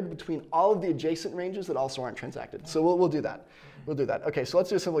shared between all of the adjacent ranges that also aren't transacted. So we'll do that. We'll do that. Okay, so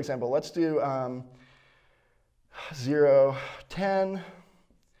let's do a simple example. Let's do 0, 10.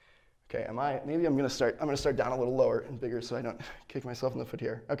 Okay, maybe I'm gonna start down a little lower and bigger so I don't kick myself in the foot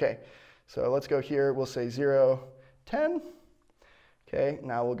here. Okay, so let's go here. We'll say 0, 10. Okay,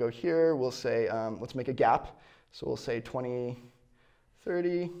 now we'll go here. We'll say let's make a gap. So we'll say 20,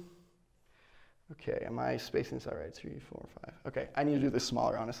 30. Okay, am I spacing this out right? 3, 4, 5. Okay, I need to do this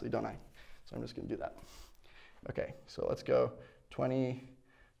smaller, honestly, don't I? So I'm just going to do that. Okay, so let's go 20,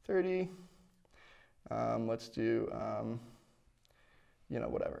 30. Let's do,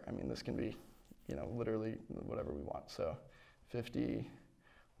 whatever. I mean, this can be, literally whatever we want. So 50,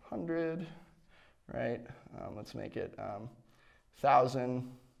 100, right? Let's make it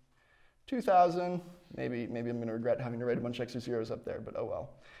 1,000, 2,000. Maybe I'm going to regret having to write a bunch of extra zeros up there, but oh well.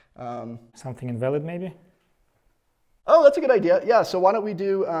 Something invalid, maybe? Oh, that's a good idea. Yeah. So why don't we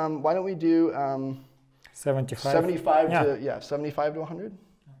do 75? 75 yeah. to 75 to 100.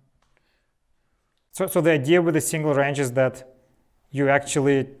 So the idea with a single range is that you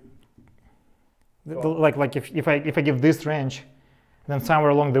actually like if I give this range, then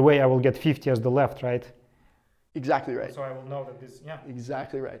somewhere along the way I will get 50 as the left, right? Exactly right. So I will know that this, yeah.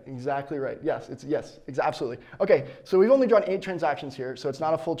 Exactly right. Exactly right. Yes, absolutely. Okay, so we've only drawn 8 transactions here, so it's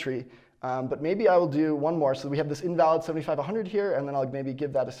not a full tree. But maybe I will do one more. So we have this invalid 75, 100 here, and then I'll maybe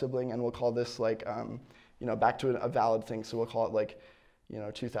give that a sibling, and we'll call this like, back to a valid thing. So we'll call it like,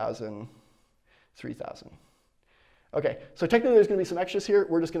 2,000, 3,000. Okay, so technically there's going to be some extras here.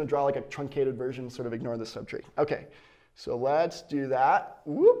 We're just going to draw like a truncated version, sort of ignore this subtree. Okay, so let's do that.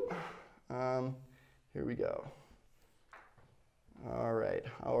 Whoop. Here we go. All right,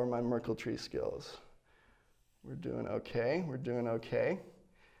 how are my Merkle tree skills? We're doing okay. We're doing okay.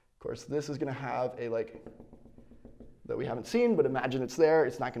 Of course, this is going to have a that we haven't seen, but imagine it's there.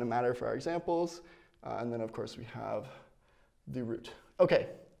 It's not going to matter for our examples. And then, of course, we have the root. Okay.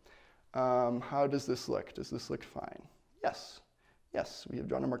 How does this look? Does this look fine? Yes. Yes, we have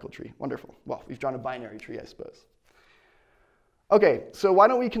drawn a Merkle tree. Wonderful. Well, we've drawn a binary tree, I suppose. Okay, so why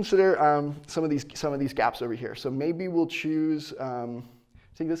don't we consider some of these gaps over here? So maybe we'll choose.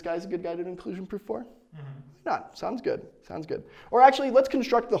 Think this guy's a good guy to do inclusion proof for? Mm-hmm. Not. Sounds good. Sounds good. Or actually, let's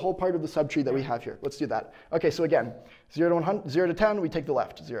construct the whole part of the subtree that we have here. Let's do that. Okay, so again, 0 to 100, 0 to 10, we take the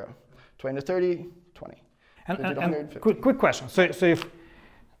left, 0. 20 to 30, 20. And quick question. So if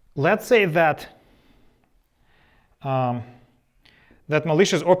let's say that that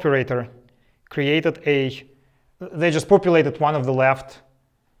malicious operator created they just populated one of the left,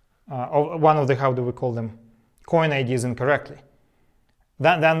 one of the, how do we call them, coin IDs incorrectly.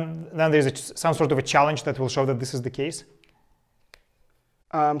 Then there's some sort of a challenge that will show that this is the case.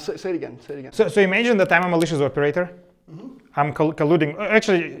 Say it again. Say it again. So imagine that I'm a malicious operator. Mm-hmm. I'm colluding.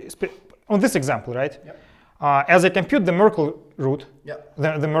 Actually, on this example, right? Yep. As I compute the Merkle root, yep.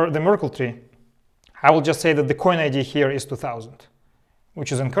 the Merkle tree, I will just say that the coin ID here is 2000,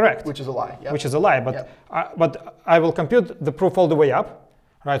 which is incorrect. Which is a lie. Yep. Which is a lie. But yep. But I will compute the proof all the way up,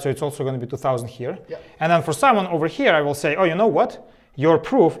 right? So it's also going to be 2000 here. Yep. And then for someone over here, I will say, oh, you know what? Your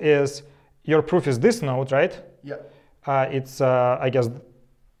proof is this node, right? Yep. It's I guess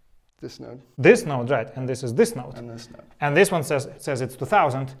this node. This node, right? And this is this node. And this node. And this one says it's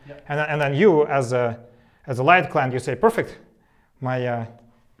 2000. Yep. And then you as a light client, you say, perfect. My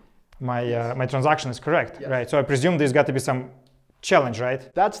transaction is correct, yes. Right? So I presume there's got to be some challenge,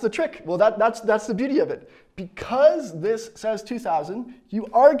 right? That's the trick. Well, that's the beauty of it. Because this says 2000, you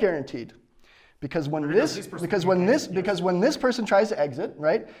are guaranteed. Because when this person tries to exit,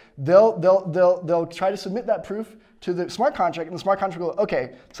 right, they'll try to submit that proof to the smart contract, and the smart contract will,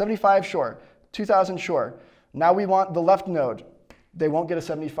 okay, 75 sure, 2000 sure. Now we want the left node. They won't get a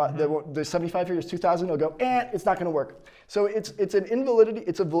 75. Mm-hmm. The 75 here is 2000. They'll go, it's not going to work. So it's a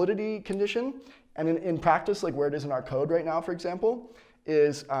validity condition, and in practice, like where it is in our code right now, for example,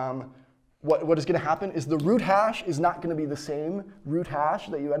 is what is going to happen is the root hash is not going to be the same root hash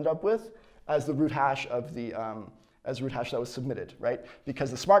that you end up with as the root hash of the root hash that was submitted, right?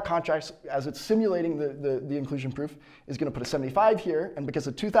 Because the smart contract, as it's simulating the inclusion proof, is going to put a 75 here, and because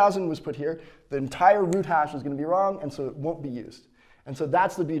the 2000 was put here, the entire root hash is going to be wrong, and so it won't be used. And so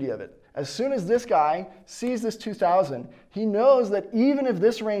that's the beauty of it. As soon as this guy sees this 2000, he knows that even if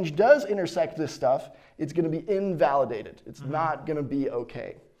this range does intersect this stuff, it's going to be invalidated. It's not going to be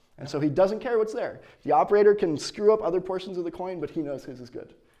okay. And so he doesn't care what's there. The operator can screw up other portions of the coin, but he knows his is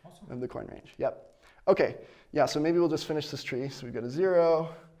good. Awesome. Of the coin range. Yep. Okay. Yeah, so maybe we'll just finish this tree. So we've got a 0,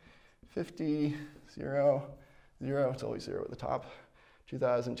 50, 0, 0. It's always 0 at the top.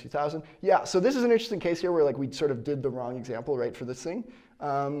 2000, 2000. Yeah, so this is an interesting case here where like we sort of did the wrong example, right, for this thing.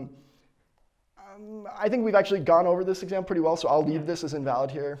 I think we've actually gone over this example pretty well, so I'll leave this as invalid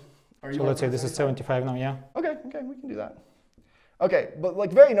here. So let's say this is 75 now, yeah? Okay, we can do that. Okay, but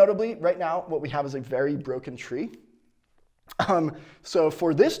like very notably, right now, what we have is a very broken tree. So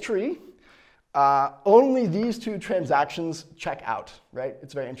for this tree, only these two transactions check out, right?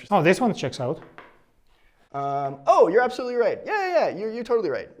 It's very interesting. Oh, this one checks out. Oh, you're absolutely right. Yeah, you're totally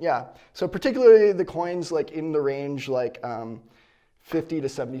right. Yeah. So particularly the coins like in the range like 50 to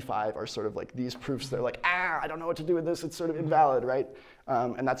 75 are sort of like these proofs. They're like, I don't know what to do with this. It's sort of invalid, right?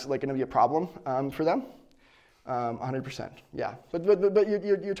 And that's like going to be a problem for them. 100%. Yeah. But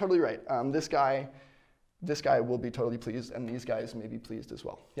you're totally right. This guy will be totally pleased, and these guys may be pleased as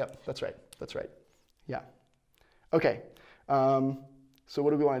well. Yep. That's right. That's right. Yeah. Okay. So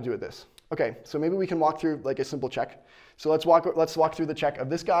what do we want to do with this? Okay, so maybe we can walk through like a simple check. So let's walk through the check of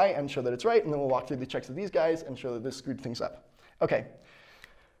this guy and show that it's right, and then we'll walk through the checks of these guys and show that this screwed things up. Okay,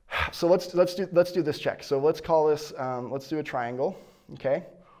 so let's do this check. So let's call this, let's do a triangle, okay?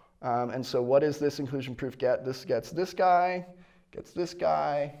 And so what does this inclusion proof get? This gets this guy, gets this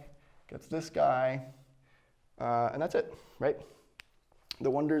guy, gets this guy, and that's it, right?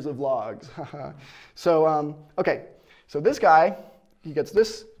 The wonders of logs. So, okay, so this guy, he gets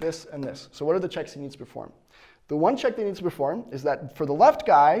this, this, and this. So what are the checks he needs to perform? The one check that he needs to perform is that for the left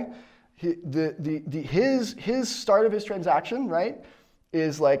guy, his start of his transaction, right,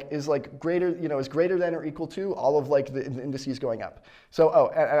 is greater, is greater than or equal to all of like the indices going up. So,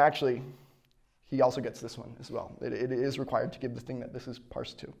 and actually, he also gets this one as well. It is required to give the thing that this is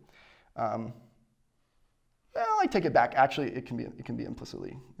parsed to. Well, I take it back. Actually, it can be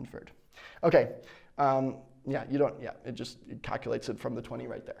implicitly inferred. Okay. Yeah, it calculates it from the 20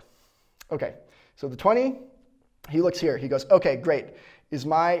 right there. Okay, so the 20, he looks here. He goes, okay, great. Is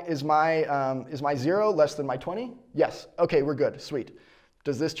my 0 less than my 20? Yes. Okay, we're good. Sweet.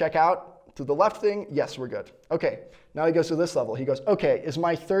 Does this check out to the left thing? Yes, we're good. Okay, now he goes to this level. He goes, okay, is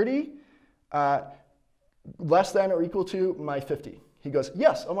my 30 less than or equal to my 50? He goes,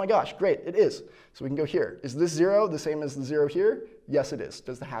 yes. Oh my gosh, great, it is. So we can go here. Is this 0 the same as the 0 here? Yes, it is.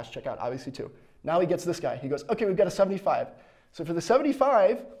 Does the hash check out? Obviously, too. Now he gets this guy. He goes, okay, we've got a 75. So for the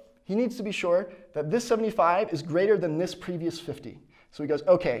 75, he needs to be sure that this 75 is greater than this previous 50. So he goes,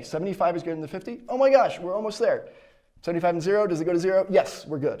 okay, 75 is greater than the 50. Oh my gosh, we're almost there. 75 and 0, does it go to 0? Yes,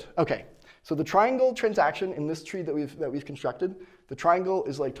 we're good. Okay, so the triangle transaction in this tree that we've constructed, the triangle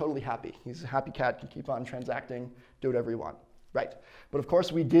is like totally happy. He's a happy cat, can keep on transacting, do whatever you want. Right, but of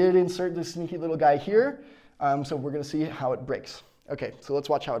course we did insert this sneaky little guy here, so we're going to see how it breaks. Okay, so let's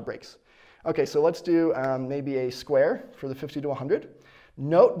watch how it breaks. Okay, so let's do maybe a square for the 50 to 100.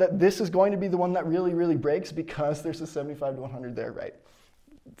 Note that this is going to be the one that really, really breaks because there's a 75 to 100 there, right,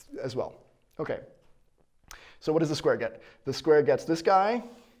 as well. Okay, so what does the square get? The square gets this guy,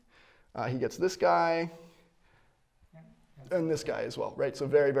 he gets this guy, and this guy as well, right? So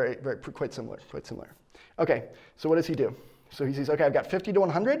very, very, very, quite similar, quite similar. Okay, so what does he do? So he sees, okay, I've got 50 to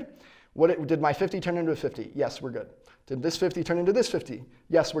 100. Did my 50 turn into a 50? Yes, we're good. Did this 50 turn into this 50?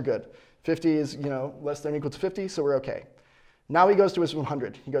 Yes, we're good. 50 is, less than or equal to 50, so we're okay. Now he goes to his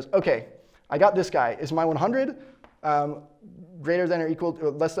 100. He goes, okay, I got this guy. Is my 100 greater than or equal,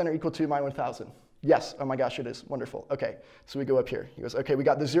 less than or equal to my 1,000? Yes. Oh my gosh, it is. Wonderful. Okay, so we go up here. He goes, okay, we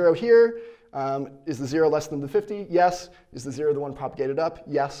got the 0 here. Is the 0 less than the 50? Yes. Is the 0 the one propagated up?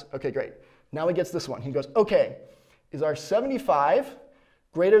 Yes. Okay, great. Now he gets this one. He goes, okay, is our 75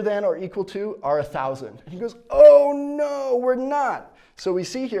 greater than or equal to our 1,000? And he goes, oh no, we're not. So we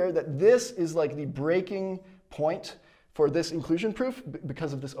see here that this is like the breaking point for this inclusion proof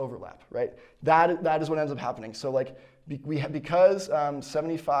because of this overlap, right? That is what ends up happening. So like because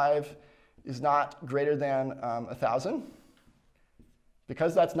 75 is not greater than 1,000,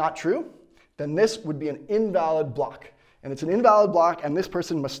 because that's not true, then this would be an invalid block. And it's an invalid block, and this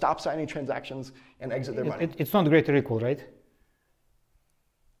person must stop signing transactions and exit their money. It's not greater or equal, right?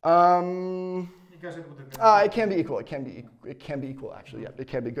 Because it would have been it can be equal. It can be equal, actually. Yeah, it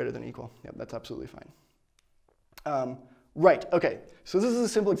can be greater than equal. Yeah, that's absolutely fine. Right. Okay. So this is a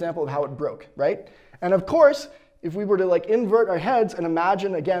simple example of how it broke, right? And of course, if we were to like invert our heads and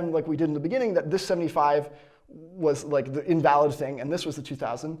imagine again, like we did in the beginning, that this 75 was like the invalid thing, and this was the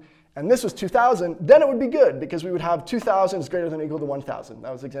 2,000, and this was 2,000, then it would be good because we would have 2,000 is greater than or equal to 1,000.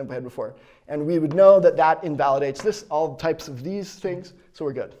 That was the example I had before, and we would know that that invalidates this, all types of these things, so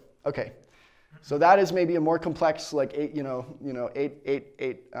we're good. Okay. So that is maybe a more complex, like eight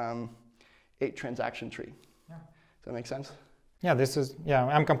transaction tree. Yeah. Does that make sense? Yeah,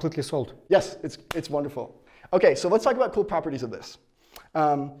 I'm completely sold. Yes, it's wonderful. Okay, so let's talk about cool properties of this.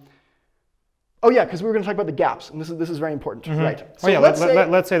 Oh yeah, because we were going to talk about the gaps, and this is very important, right? So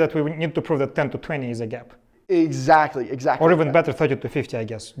let's say that we need to prove that 10 to 20 is a gap. Exactly. Or even better, 30 to 50, I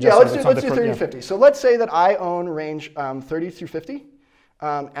guess. Yeah, let's do 30 to 50. So let's say that I own range 30 through 50.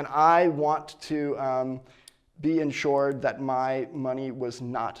 And I want to be ensured that my money was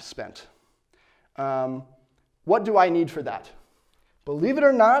not spent. What do I need for that? Believe it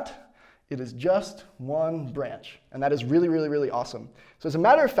or not, it is just one branch. And that is really, really, really awesome. So as a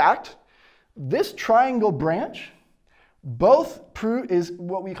matter of fact, this triangle branch both is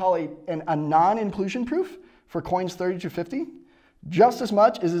what we call a non-inclusion proof for coins 30 to 50, just as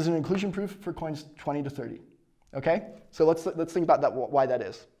much as is an inclusion proof for coins 20 to 30. Okay, so let's think about that, why that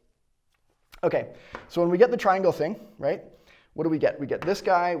is. Okay, so when we get the triangle thing, right, what do we get? We get this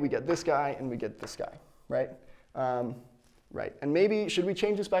guy, and we get this guy, right? Right, and maybe, should we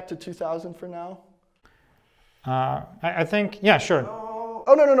change this back to 2000 for now? I think, yeah, sure.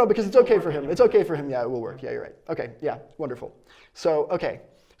 Oh, no, because it's okay for him. It's okay for him, yeah, it will work. Yeah, you're right. Okay, yeah, wonderful. So, okay,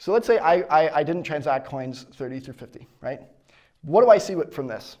 so let's say I didn't transact coins 30 through 50, right? What do I see from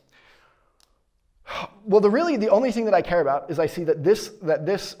this? Well, the only thing that I care about is I see that this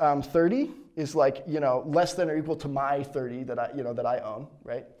 30 is like, less than or equal to my 30 that I own,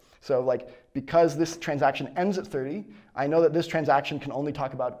 right? So like, because this transaction ends at 30, I know that this transaction can only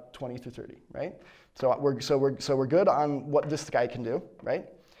talk about 20 through 30, right? So we're good on what this guy can do, right?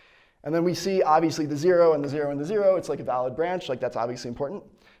 And then we see obviously the 0 and the 0 and the 0. It's like a valid branch, like that's obviously important.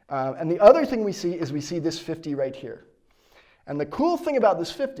 And the other thing we see is we see this 50 right here. And the cool thing about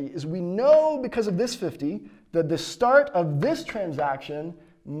this 50 is we know because of this 50 that the start of this transaction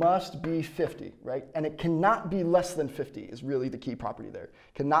must be 50, right? And it cannot be less than 50 is really the key property there.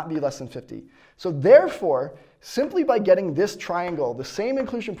 Cannot be less than 50. So therefore, simply by getting this triangle, the same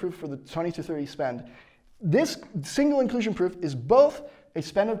inclusion proof for the 20 to 30 spend, this single inclusion proof is both a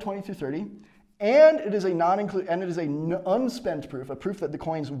spend of 20 to 30, and it is an unspent proof, a proof that the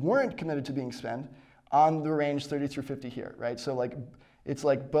coins weren't committed to being spent on the range 30 through 50 here, right? So like, it's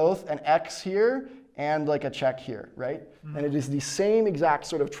like both an X here and like a check here, right? Mm-hmm. And it is the same exact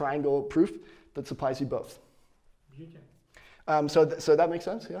sort of triangle proof that supplies you both. So that makes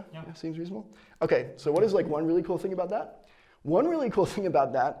sense, yeah? Yeah? Seems reasonable? Okay, so what is like one really cool thing about that? One really cool thing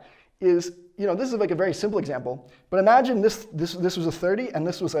about that is, this is like a very simple example, but imagine this was a 30 and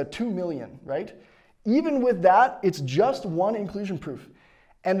this was a 2 million, right? Even with that, it's just one inclusion proof.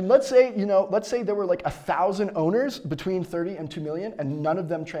 And let's say there were like 1,000 owners between 30 and 2 million and none of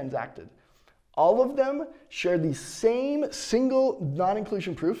them transacted. All of them share the same single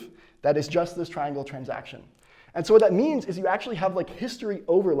non-inclusion proof that is just this triangle transaction. And so what that means is you actually have like history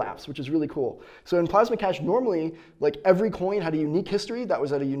overlaps, which is really cool. So in Plasma Cash, normally like every coin had a unique history that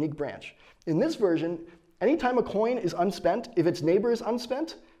was at a unique branch. In this version, anytime a coin is unspent, if its neighbor is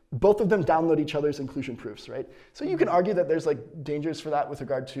unspent, both of them download each other's inclusion proofs, right? So you can argue that there's like dangers for that with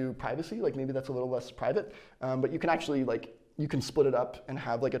regard to privacy, like maybe that's a little less private, but you can actually you can split it up and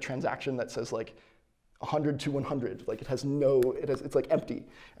have like a transaction that says like 100 to 100, like it's like empty,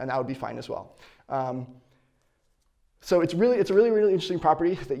 and that would be fine as well. So it's a really interesting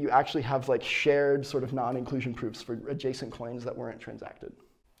property that you actually have like shared sort of non-inclusion proofs for adjacent coins that weren't transacted.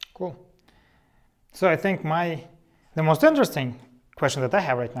 Cool. So I think the most interesting question that I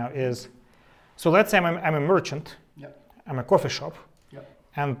have right now is, so let's say I'm a merchant, yep. I'm a coffee shop, yep.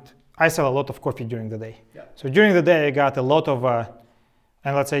 and I sell a lot of coffee during the day. Yep. So during the day I got a lot of,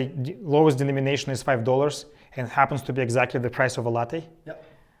 and let's say the lowest denomination is $5, and it happens to be exactly the price of a latte. Yep.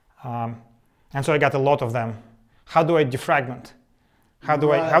 And so I got a lot of them. How do I defragment? How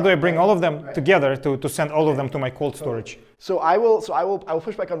do I bring all of them together to send all of them to my cold storage? So I will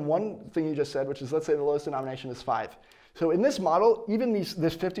push back on one thing you just said, which is let's say the lowest denomination is 5. So in this model, even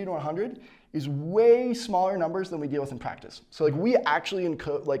this 50 to 100 is way smaller numbers than we deal with in practice. So like we actually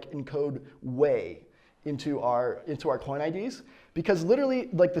encode way into our coin IDs, because literally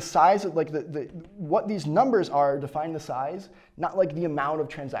like the size of like what these numbers are define the size, not like the amount of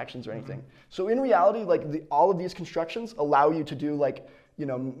transactions or anything. So in reality, like all of these constructions allow you to do like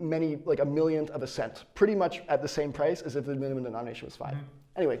like a millionth of a cent, pretty much at the same price as if the minimum denomination was 5.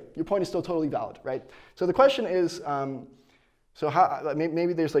 Anyway, your point is still totally valid, right? So the question is, so how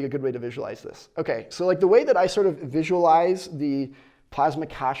maybe there's like a good way to visualize this. Okay, so like the way that I sort of visualize the Plasma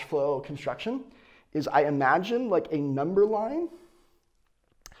cash flow construction is I imagine like a number line,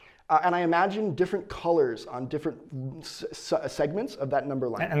 and I imagine different colors on different segments of that number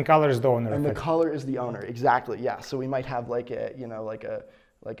line. And color is the owner. And the color is the owner, exactly. Yeah. So we might have like a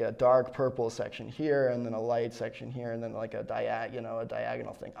dark purple section here, and then a light section here, and then like a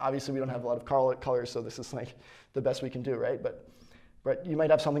diagonal thing. Obviously, we don't have a lot of colors, so this is like the best we can do, right? But you might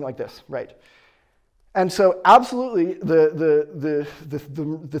have something like this, right? And so absolutely, the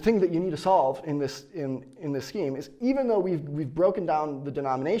thing that you need to solve in this scheme is, even though we've broken down the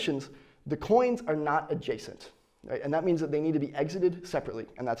denominations, the coins are not adjacent, right? And that means that they need to be exited separately,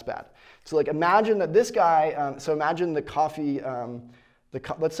 and that's bad. So like imagine that this guy, so imagine the coffee,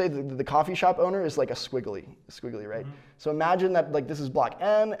 let's say the coffee shop owner is like a squiggly, right? Mm-hmm. So imagine that like this is block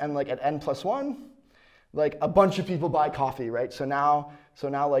n, and like at n+1, like a bunch of people buy coffee, right? So now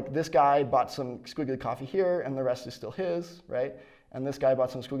like this guy bought some squiggly coffee here, and the rest is still his, right? And this guy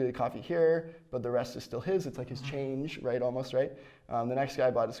bought some squiggly coffee here, but the rest is still his. It's like his change, right? Almost, right? The next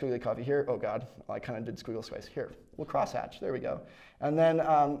guy bought a squiggly coffee here. Oh God, I kind of did squiggle twice here. We'll crosshatch. There we go. And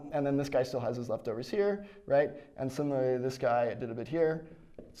then this guy still has his leftovers here, right? And similarly, this guy did a bit here.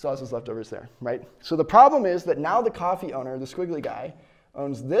 still has his leftovers there, right? So the problem is that now the coffee owner, the squiggly guy,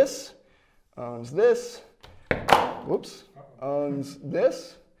 owns this, owns this, whoops, owns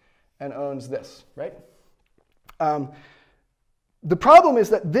this, and owns this, right? The problem is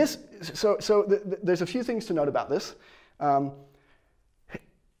that this, there's a few things to note about this.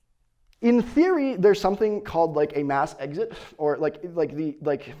 In theory, there's something called like a mass exit, or how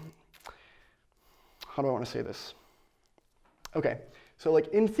do I want to say this? Okay, so like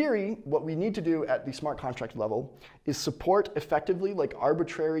in theory, what we need to do at the smart contract level is support effectively like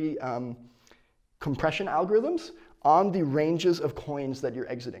arbitrary compression algorithms on the ranges of coins that you're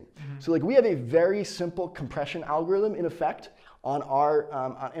exiting. So like we have a very simple compression algorithm in effect on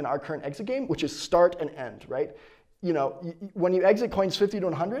in our current exit game, which is start and end, right? You know, when you exit coins 50 to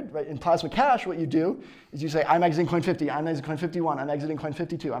 100, right, in Plasma Cash, what you do is you say, I'm exiting coin 50, I'm exiting coin 51, I'm exiting coin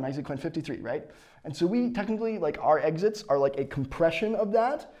 52, I'm exiting coin 53, right? And so we technically, like our exits are like a compression of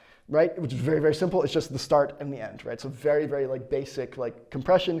that, right? Which is very, very simple. It's just the start and the end, right? So very, very like basic like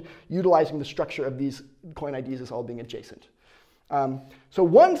compression, utilizing the structure of these coin IDs as all being adjacent. So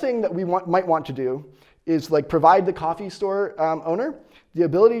one thing that we might want to do is like provide the coffee store owner the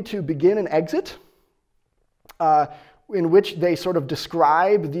ability to begin and exit in which they sort of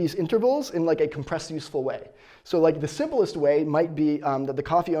describe these intervals in like a compressed, useful way. So like the simplest way might be that the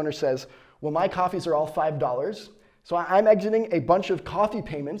coffee owner says, well, my coffees are all $5. So I'm exiting a bunch of coffee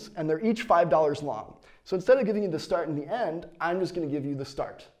payments, and they're each $5 long. So instead of giving you the start and the end, I'm just going to give you the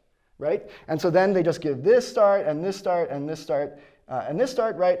start, right? And so then they just give this start, and this start, and this start, and this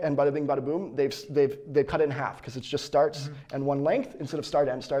start, right? And bada bing, bada boom, they've cut it in half, because it's just starts and one length instead of start,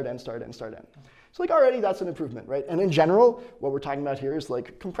 end, start, end, start, end, start, end. So like already that's an improvement, right? And in general, what we're talking about here is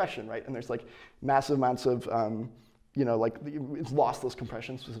like compression, right? And there's like massive amounts of you know, like it's lossless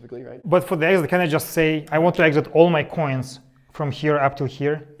compression specifically, right? But for the exit, can I just say, I want to exit all my coins from here up to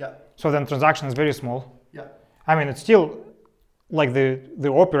here? Yeah. So then transaction is very small. Yeah. I mean, it's still like the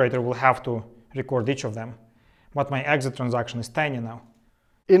operator will have to record each of them, but my exit transaction is tiny now.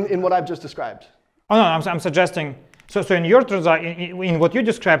 In what I've just described. Oh no, I'm suggesting, so in your in what you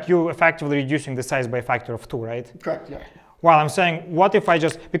described, you effectively reducing the size by a factor of 2, right? Correct, yeah. Well, I'm saying, what if I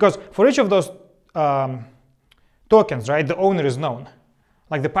just, because for each of those tokens, right, the owner is known.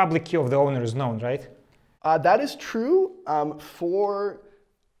 Like the public key of the owner is known, right? That is true for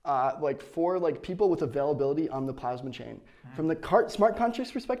people with availability on the Plasma chain. From the smart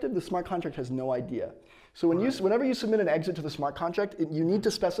contract's perspective, the smart contract has no idea. So whenever you submit an exit to the smart contract, you need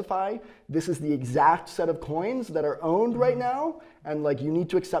to specify this is the exact set of coins that are owned right now, and like you need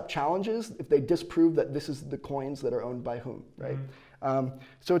to accept challenges if they disprove that this is the coins that are owned by whom, right?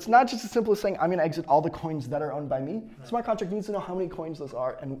 So it's not just as simple as saying, I'm going to exit all the coins that are owned by me. Right. Smart contract needs to know how many coins those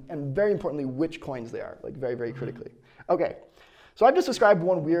are, and very importantly, which coins they are, like very, very critically. Okay, so I've just described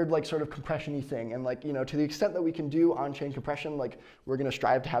one weird, like sort of compression-y thing, and like, you know, to the extent that we can do on-chain compression, like we're going to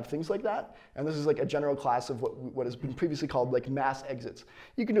strive to have things like that. And this is like a general class of what has been previously called like mass exits.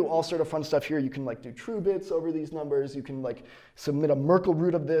 You can do all sort of fun stuff here. You can like do true bits over these numbers. You can like submit a Merkle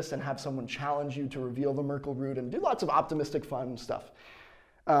root of this and have someone challenge you to reveal the Merkle root and do lots of optimistic fun stuff.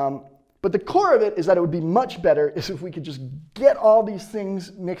 But the core of it is that it would be much better if we could just get all these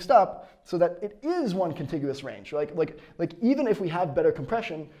things mixed up so that it is one contiguous range. Like even if we have better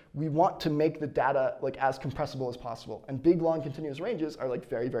compression, we want to make the data like as compressible as possible. And big, long, continuous ranges are like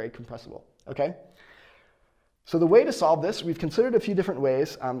very, very compressible. Okay? So the way to solve this, we've considered a few different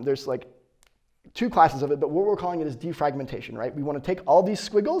ways. There's like 2 classes of it, but what we're calling it is defragmentation, right? We want to take all these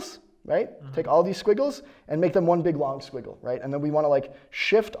squiggles, right? Take all these squiggles and make them one big long squiggle, right? And then we want to like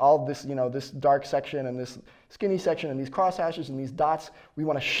shift all this, you know, this dark section and this skinny section and these cross hashes and these dots. We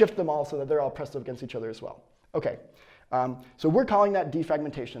want to shift them all so that they're all pressed up against each other as well. Okay, so we're calling that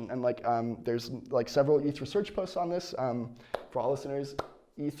defragmentation, and like there's like several ETH research posts on this. For all listeners,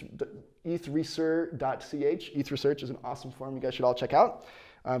 ethresearch.ch. ETH research is an awesome forum you guys should all check out.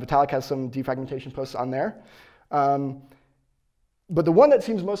 Vitalik has some defragmentation posts on there. But the one that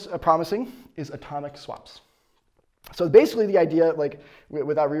seems most promising is atomic swaps. So basically the idea, like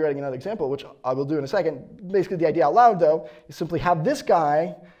without rewriting another example, which I will do in a second, basically the idea out loud though, is simply have this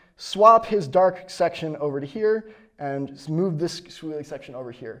guy swap his dark section over to here and move this swirly section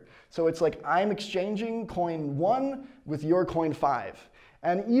over here. So it's like I'm exchanging coin 1 with your coin 5.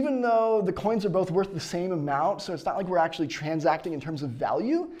 And even though the coins are both worth the same amount, so it's not like we're actually transacting in terms of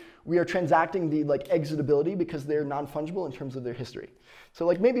value, we are transacting the like exitability because they're non-fungible in terms of their history. So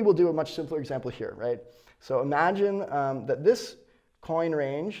like maybe we'll do a much simpler example here, right? So imagine that this coin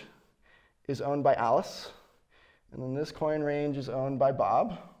range is owned by Alice, and then this coin range is owned by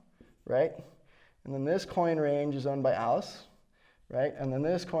Bob, right? And then this coin range is owned by Alice, right? And then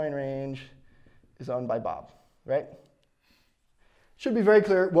this coin range is owned by Bob, right? Should be very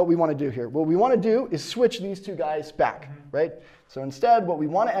clear what we want to do here. What we want to do is switch these two guys back, right? So instead, what we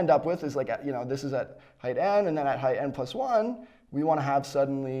want to end up with is like, this is at height n, and then at height n plus 1, we want to have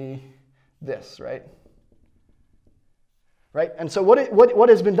suddenly this, right? Right? And so what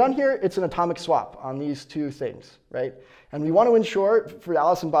has been done here, it's an atomic swap on these two things, right? And we want to ensure, for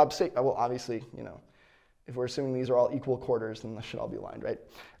Alice and Bob's sake, well, obviously, if we're assuming these are all equal quarters, then this should all be aligned, right?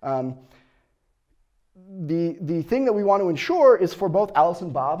 The thing that we want to ensure is for both Alice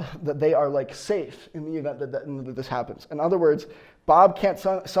and Bob that they are like safe in the event that this happens. In other words, Bob can't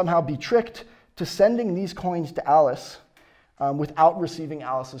somehow be tricked to sending these coins to Alice without receiving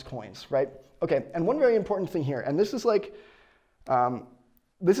Alice's coins, right? Okay, and one very important thing here, and this is like,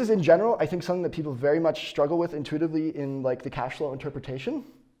 this is in general, I think, something that people very much struggle with intuitively in like the cash flow interpretation.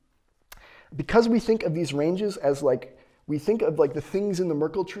 Because we think of these ranges as like, we think of like the things in the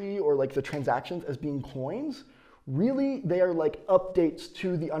Merkle tree or like the transactions as being coins, really they are like updates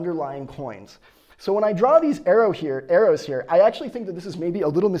to the underlying coins. So when I draw these arrows here, I actually think that this is maybe a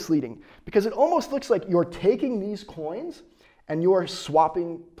little misleading because it almost looks like you're taking these coins and you're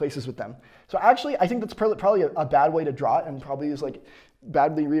swapping places with them. So actually, I think that's probably a bad way to draw it and probably is like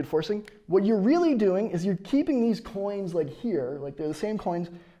badly reinforcing. What you're really doing is you're keeping these coins like here, like they're the same coins,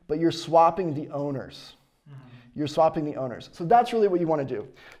 but you're swapping the owners. You're swapping the owners. So that's really what you want to do.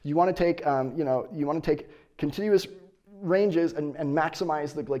 You want to take, you want to take continuous ranges and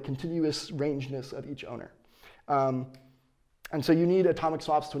maximize the like continuous rangeness of each owner. And so you need atomic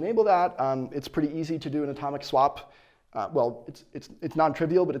swaps to enable that. It's pretty easy to do an atomic swap. Well, it's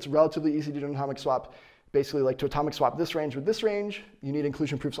non-trivial, but it's relatively easy to do an atomic swap. Basically, like to atomic swap this range with this range, you need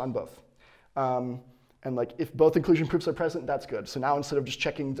inclusion proofs on both. And like if both inclusion proofs are present, that's good. So now instead of just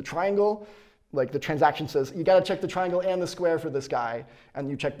checking the triangle, like the transaction says, you got to check the triangle and the square for this guy, and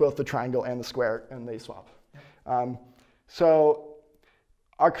you check both the triangle and the square, and they swap. So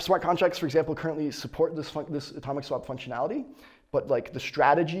our smart contracts, for example, currently support this atomic swap functionality, but like the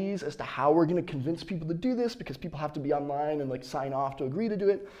strategies as to how we're going to convince people to do this, because people have to be online and like sign off to agree to do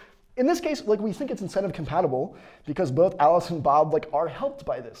it. In this case, like we think it's incentive compatible because both Alice and Bob like are helped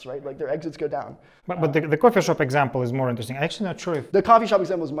by this, right? Like their exits go down. But the coffee shop example is more interesting. I'm actually not sure if the coffee shop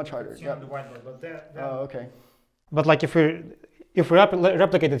example is much harder. Yeah. The whiteboard, but oh, okay. But like if we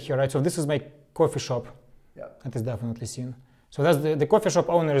replicate it here, right? So this is my coffee shop. Yeah. That is definitely seen. So that's the coffee shop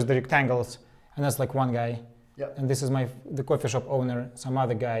owner is the rectangles, and that's like one guy. Yeah. And this is the coffee shop owner, some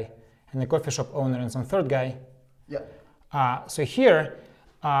other guy, and the coffee shop owner and some third guy. Yeah. So here.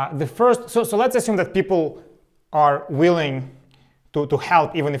 So let's assume that people are willing to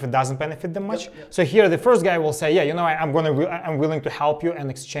help even if it doesn't benefit them much. Yep. So here the first guy will say, yeah, I'm willing to help you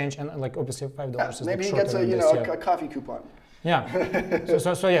and exchange, and like obviously $5 is maybe like he gets a coffee coupon. Yeah.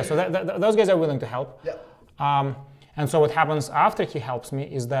 so those guys are willing to help. Yeah. And so what happens after he helps me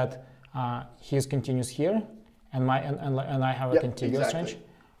is that he continues here, and I have a contiguous range.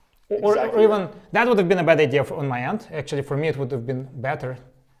 Or even that would have been a bad idea on my end. Actually, for me, it would have been better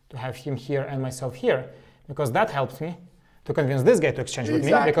to have him here and myself here, because that helps me to convince this guy to exchange with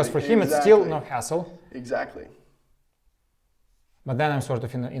me, because for him it's still no hassle. Exactly. But then I'm sort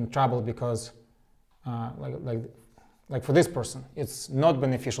of in trouble because, like for this person, it's not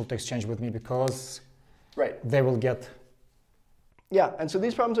beneficial to exchange with me because they will get. Yeah, and so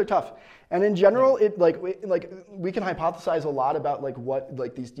these problems are tough. And in general, we can hypothesize a lot about like what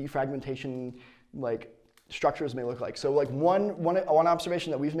like these defragmentation like structures may look like. So like one observation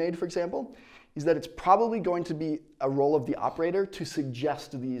that we've made, for example, is that it's probably going to be a role of the operator to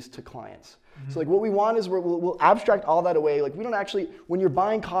suggest these to clients. So like what we want is we'll abstract all that away. Like we don't actually, when you're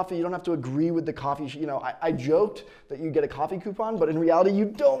buying coffee, you don't have to agree with the coffee. I joked that you get a coffee coupon, but in reality, you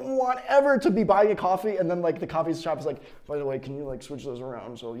don't want ever to be buying a coffee and then like the coffee shop is like, by the way, can you like switch those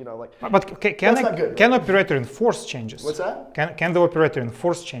around? So like. But can operator enforce changes? What's that? Can the operator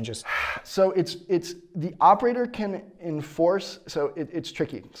enforce changes? So it's the operator can enforce. So it's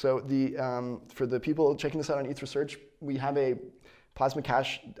tricky. So for the people checking this out on ETH Research, we have a Plasma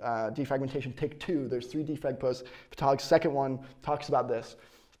Cache defragmentation take 2. There's 3 defrag posts. Vitalik's second one talks about this.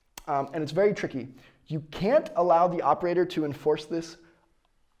 And it's very tricky. You can't allow the operator to enforce this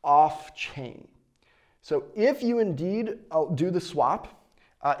off-chain. So if you indeed do the swap,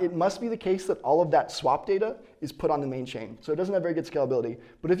 it must be the case that all of that swap data is put on the main chain. So it doesn't have very good scalability.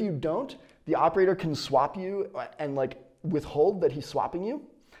 But if you don't, the operator can swap you and like withhold that he's swapping you.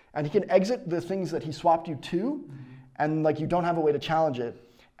 And he can exit the things that he swapped you to. And like you don't have a way to challenge it,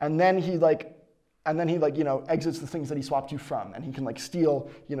 and then he exits the things that he swapped you from, and he can like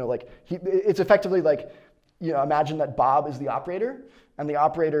steal, it's effectively like imagine that Bob is the operator, and the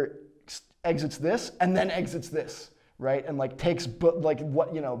operator exits this and then exits this, right? And like takes both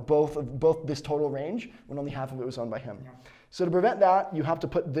this total range when only half of it was owned by him. Yeah. So to prevent that, you have to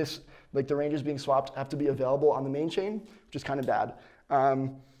put this, like the ranges being swapped have to be available on the main chain, which is kind of bad.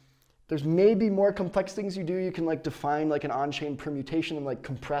 There's maybe more complex things you do. You can like define like an on-chain permutation and like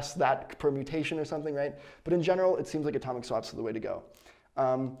compress that permutation or something, right? But in general, it seems like atomic swaps are the way to go.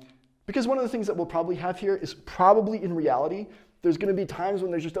 Because one of the things that we'll probably have here is probably in reality, there's going to be times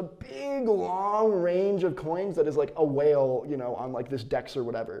when there's just a big long range of coins that is like a whale, on like this DEX or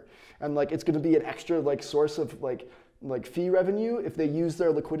whatever. And like it's going to be an extra like source of like fee revenue if they use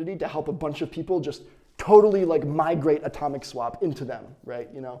their liquidity to help a bunch of people just totally like migrate atomic swap into them, right?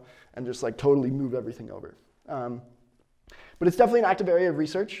 And just like totally move everything over. But it's definitely an active area of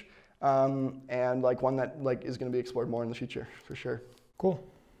research, and like one that like is going to be explored more in the future for sure. Cool.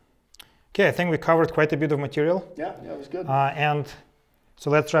 Okay, I think we covered quite a bit of material. Yeah, it was good. And so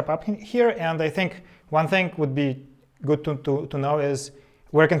let's wrap up here. And I think one thing would be good to know is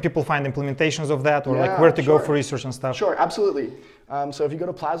where can people find implementations of that, or like where to go for research and stuff? Sure, absolutely. So if you go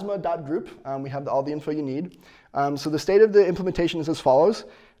to plasma.group, we have all the info you need. So the state of the implementation is as follows.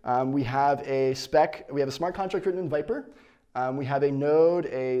 We have a spec, we have a smart contract written in Viper. We have a node,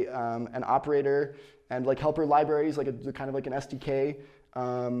 an operator, and like helper libraries, like kind of like an SDK,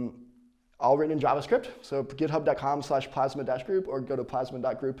 all written in JavaScript. So github.com/plasma-group, or go to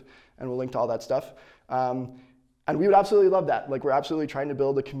plasma.group and we'll link to all that stuff. And we would absolutely love that. Like we're absolutely trying to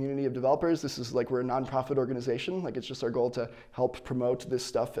build a community of developers. This is like, we're a nonprofit organization. Like it's just our goal to help promote this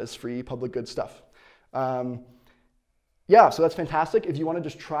stuff as free public good stuff. Yeah, so that's fantastic. If you want to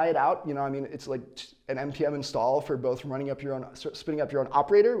just try it out, it's like an npm install for both spinning up your own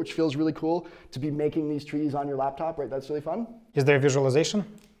operator, which feels really cool to be making these trees on your laptop, right? That's really fun. Is there a visualization?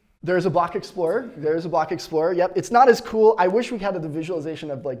 There's a block explorer. There's a block explorer. Yep, it's not as cool. I wish we had the visualization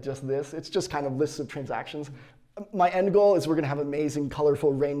of like just this. It's just kind of lists of transactions. My end goal is we're going to have amazing,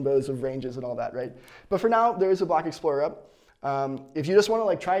 colorful rainbows of ranges and all that, right? But for now, there is a block explorer up. If you just want to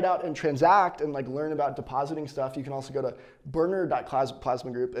like try it out and transact and like learn about depositing stuff, you can also go to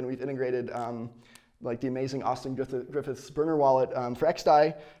burner.plasma-group, and we've integrated like the amazing Austin Griffith's burner wallet for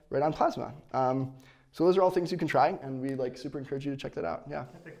XDAI right on Plasma. So those are all things you can try, and we like super encourage you to check that out. Yeah.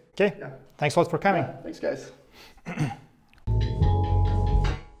 Okay. Yeah. Thanks a lot for coming. Yeah. Thanks, guys.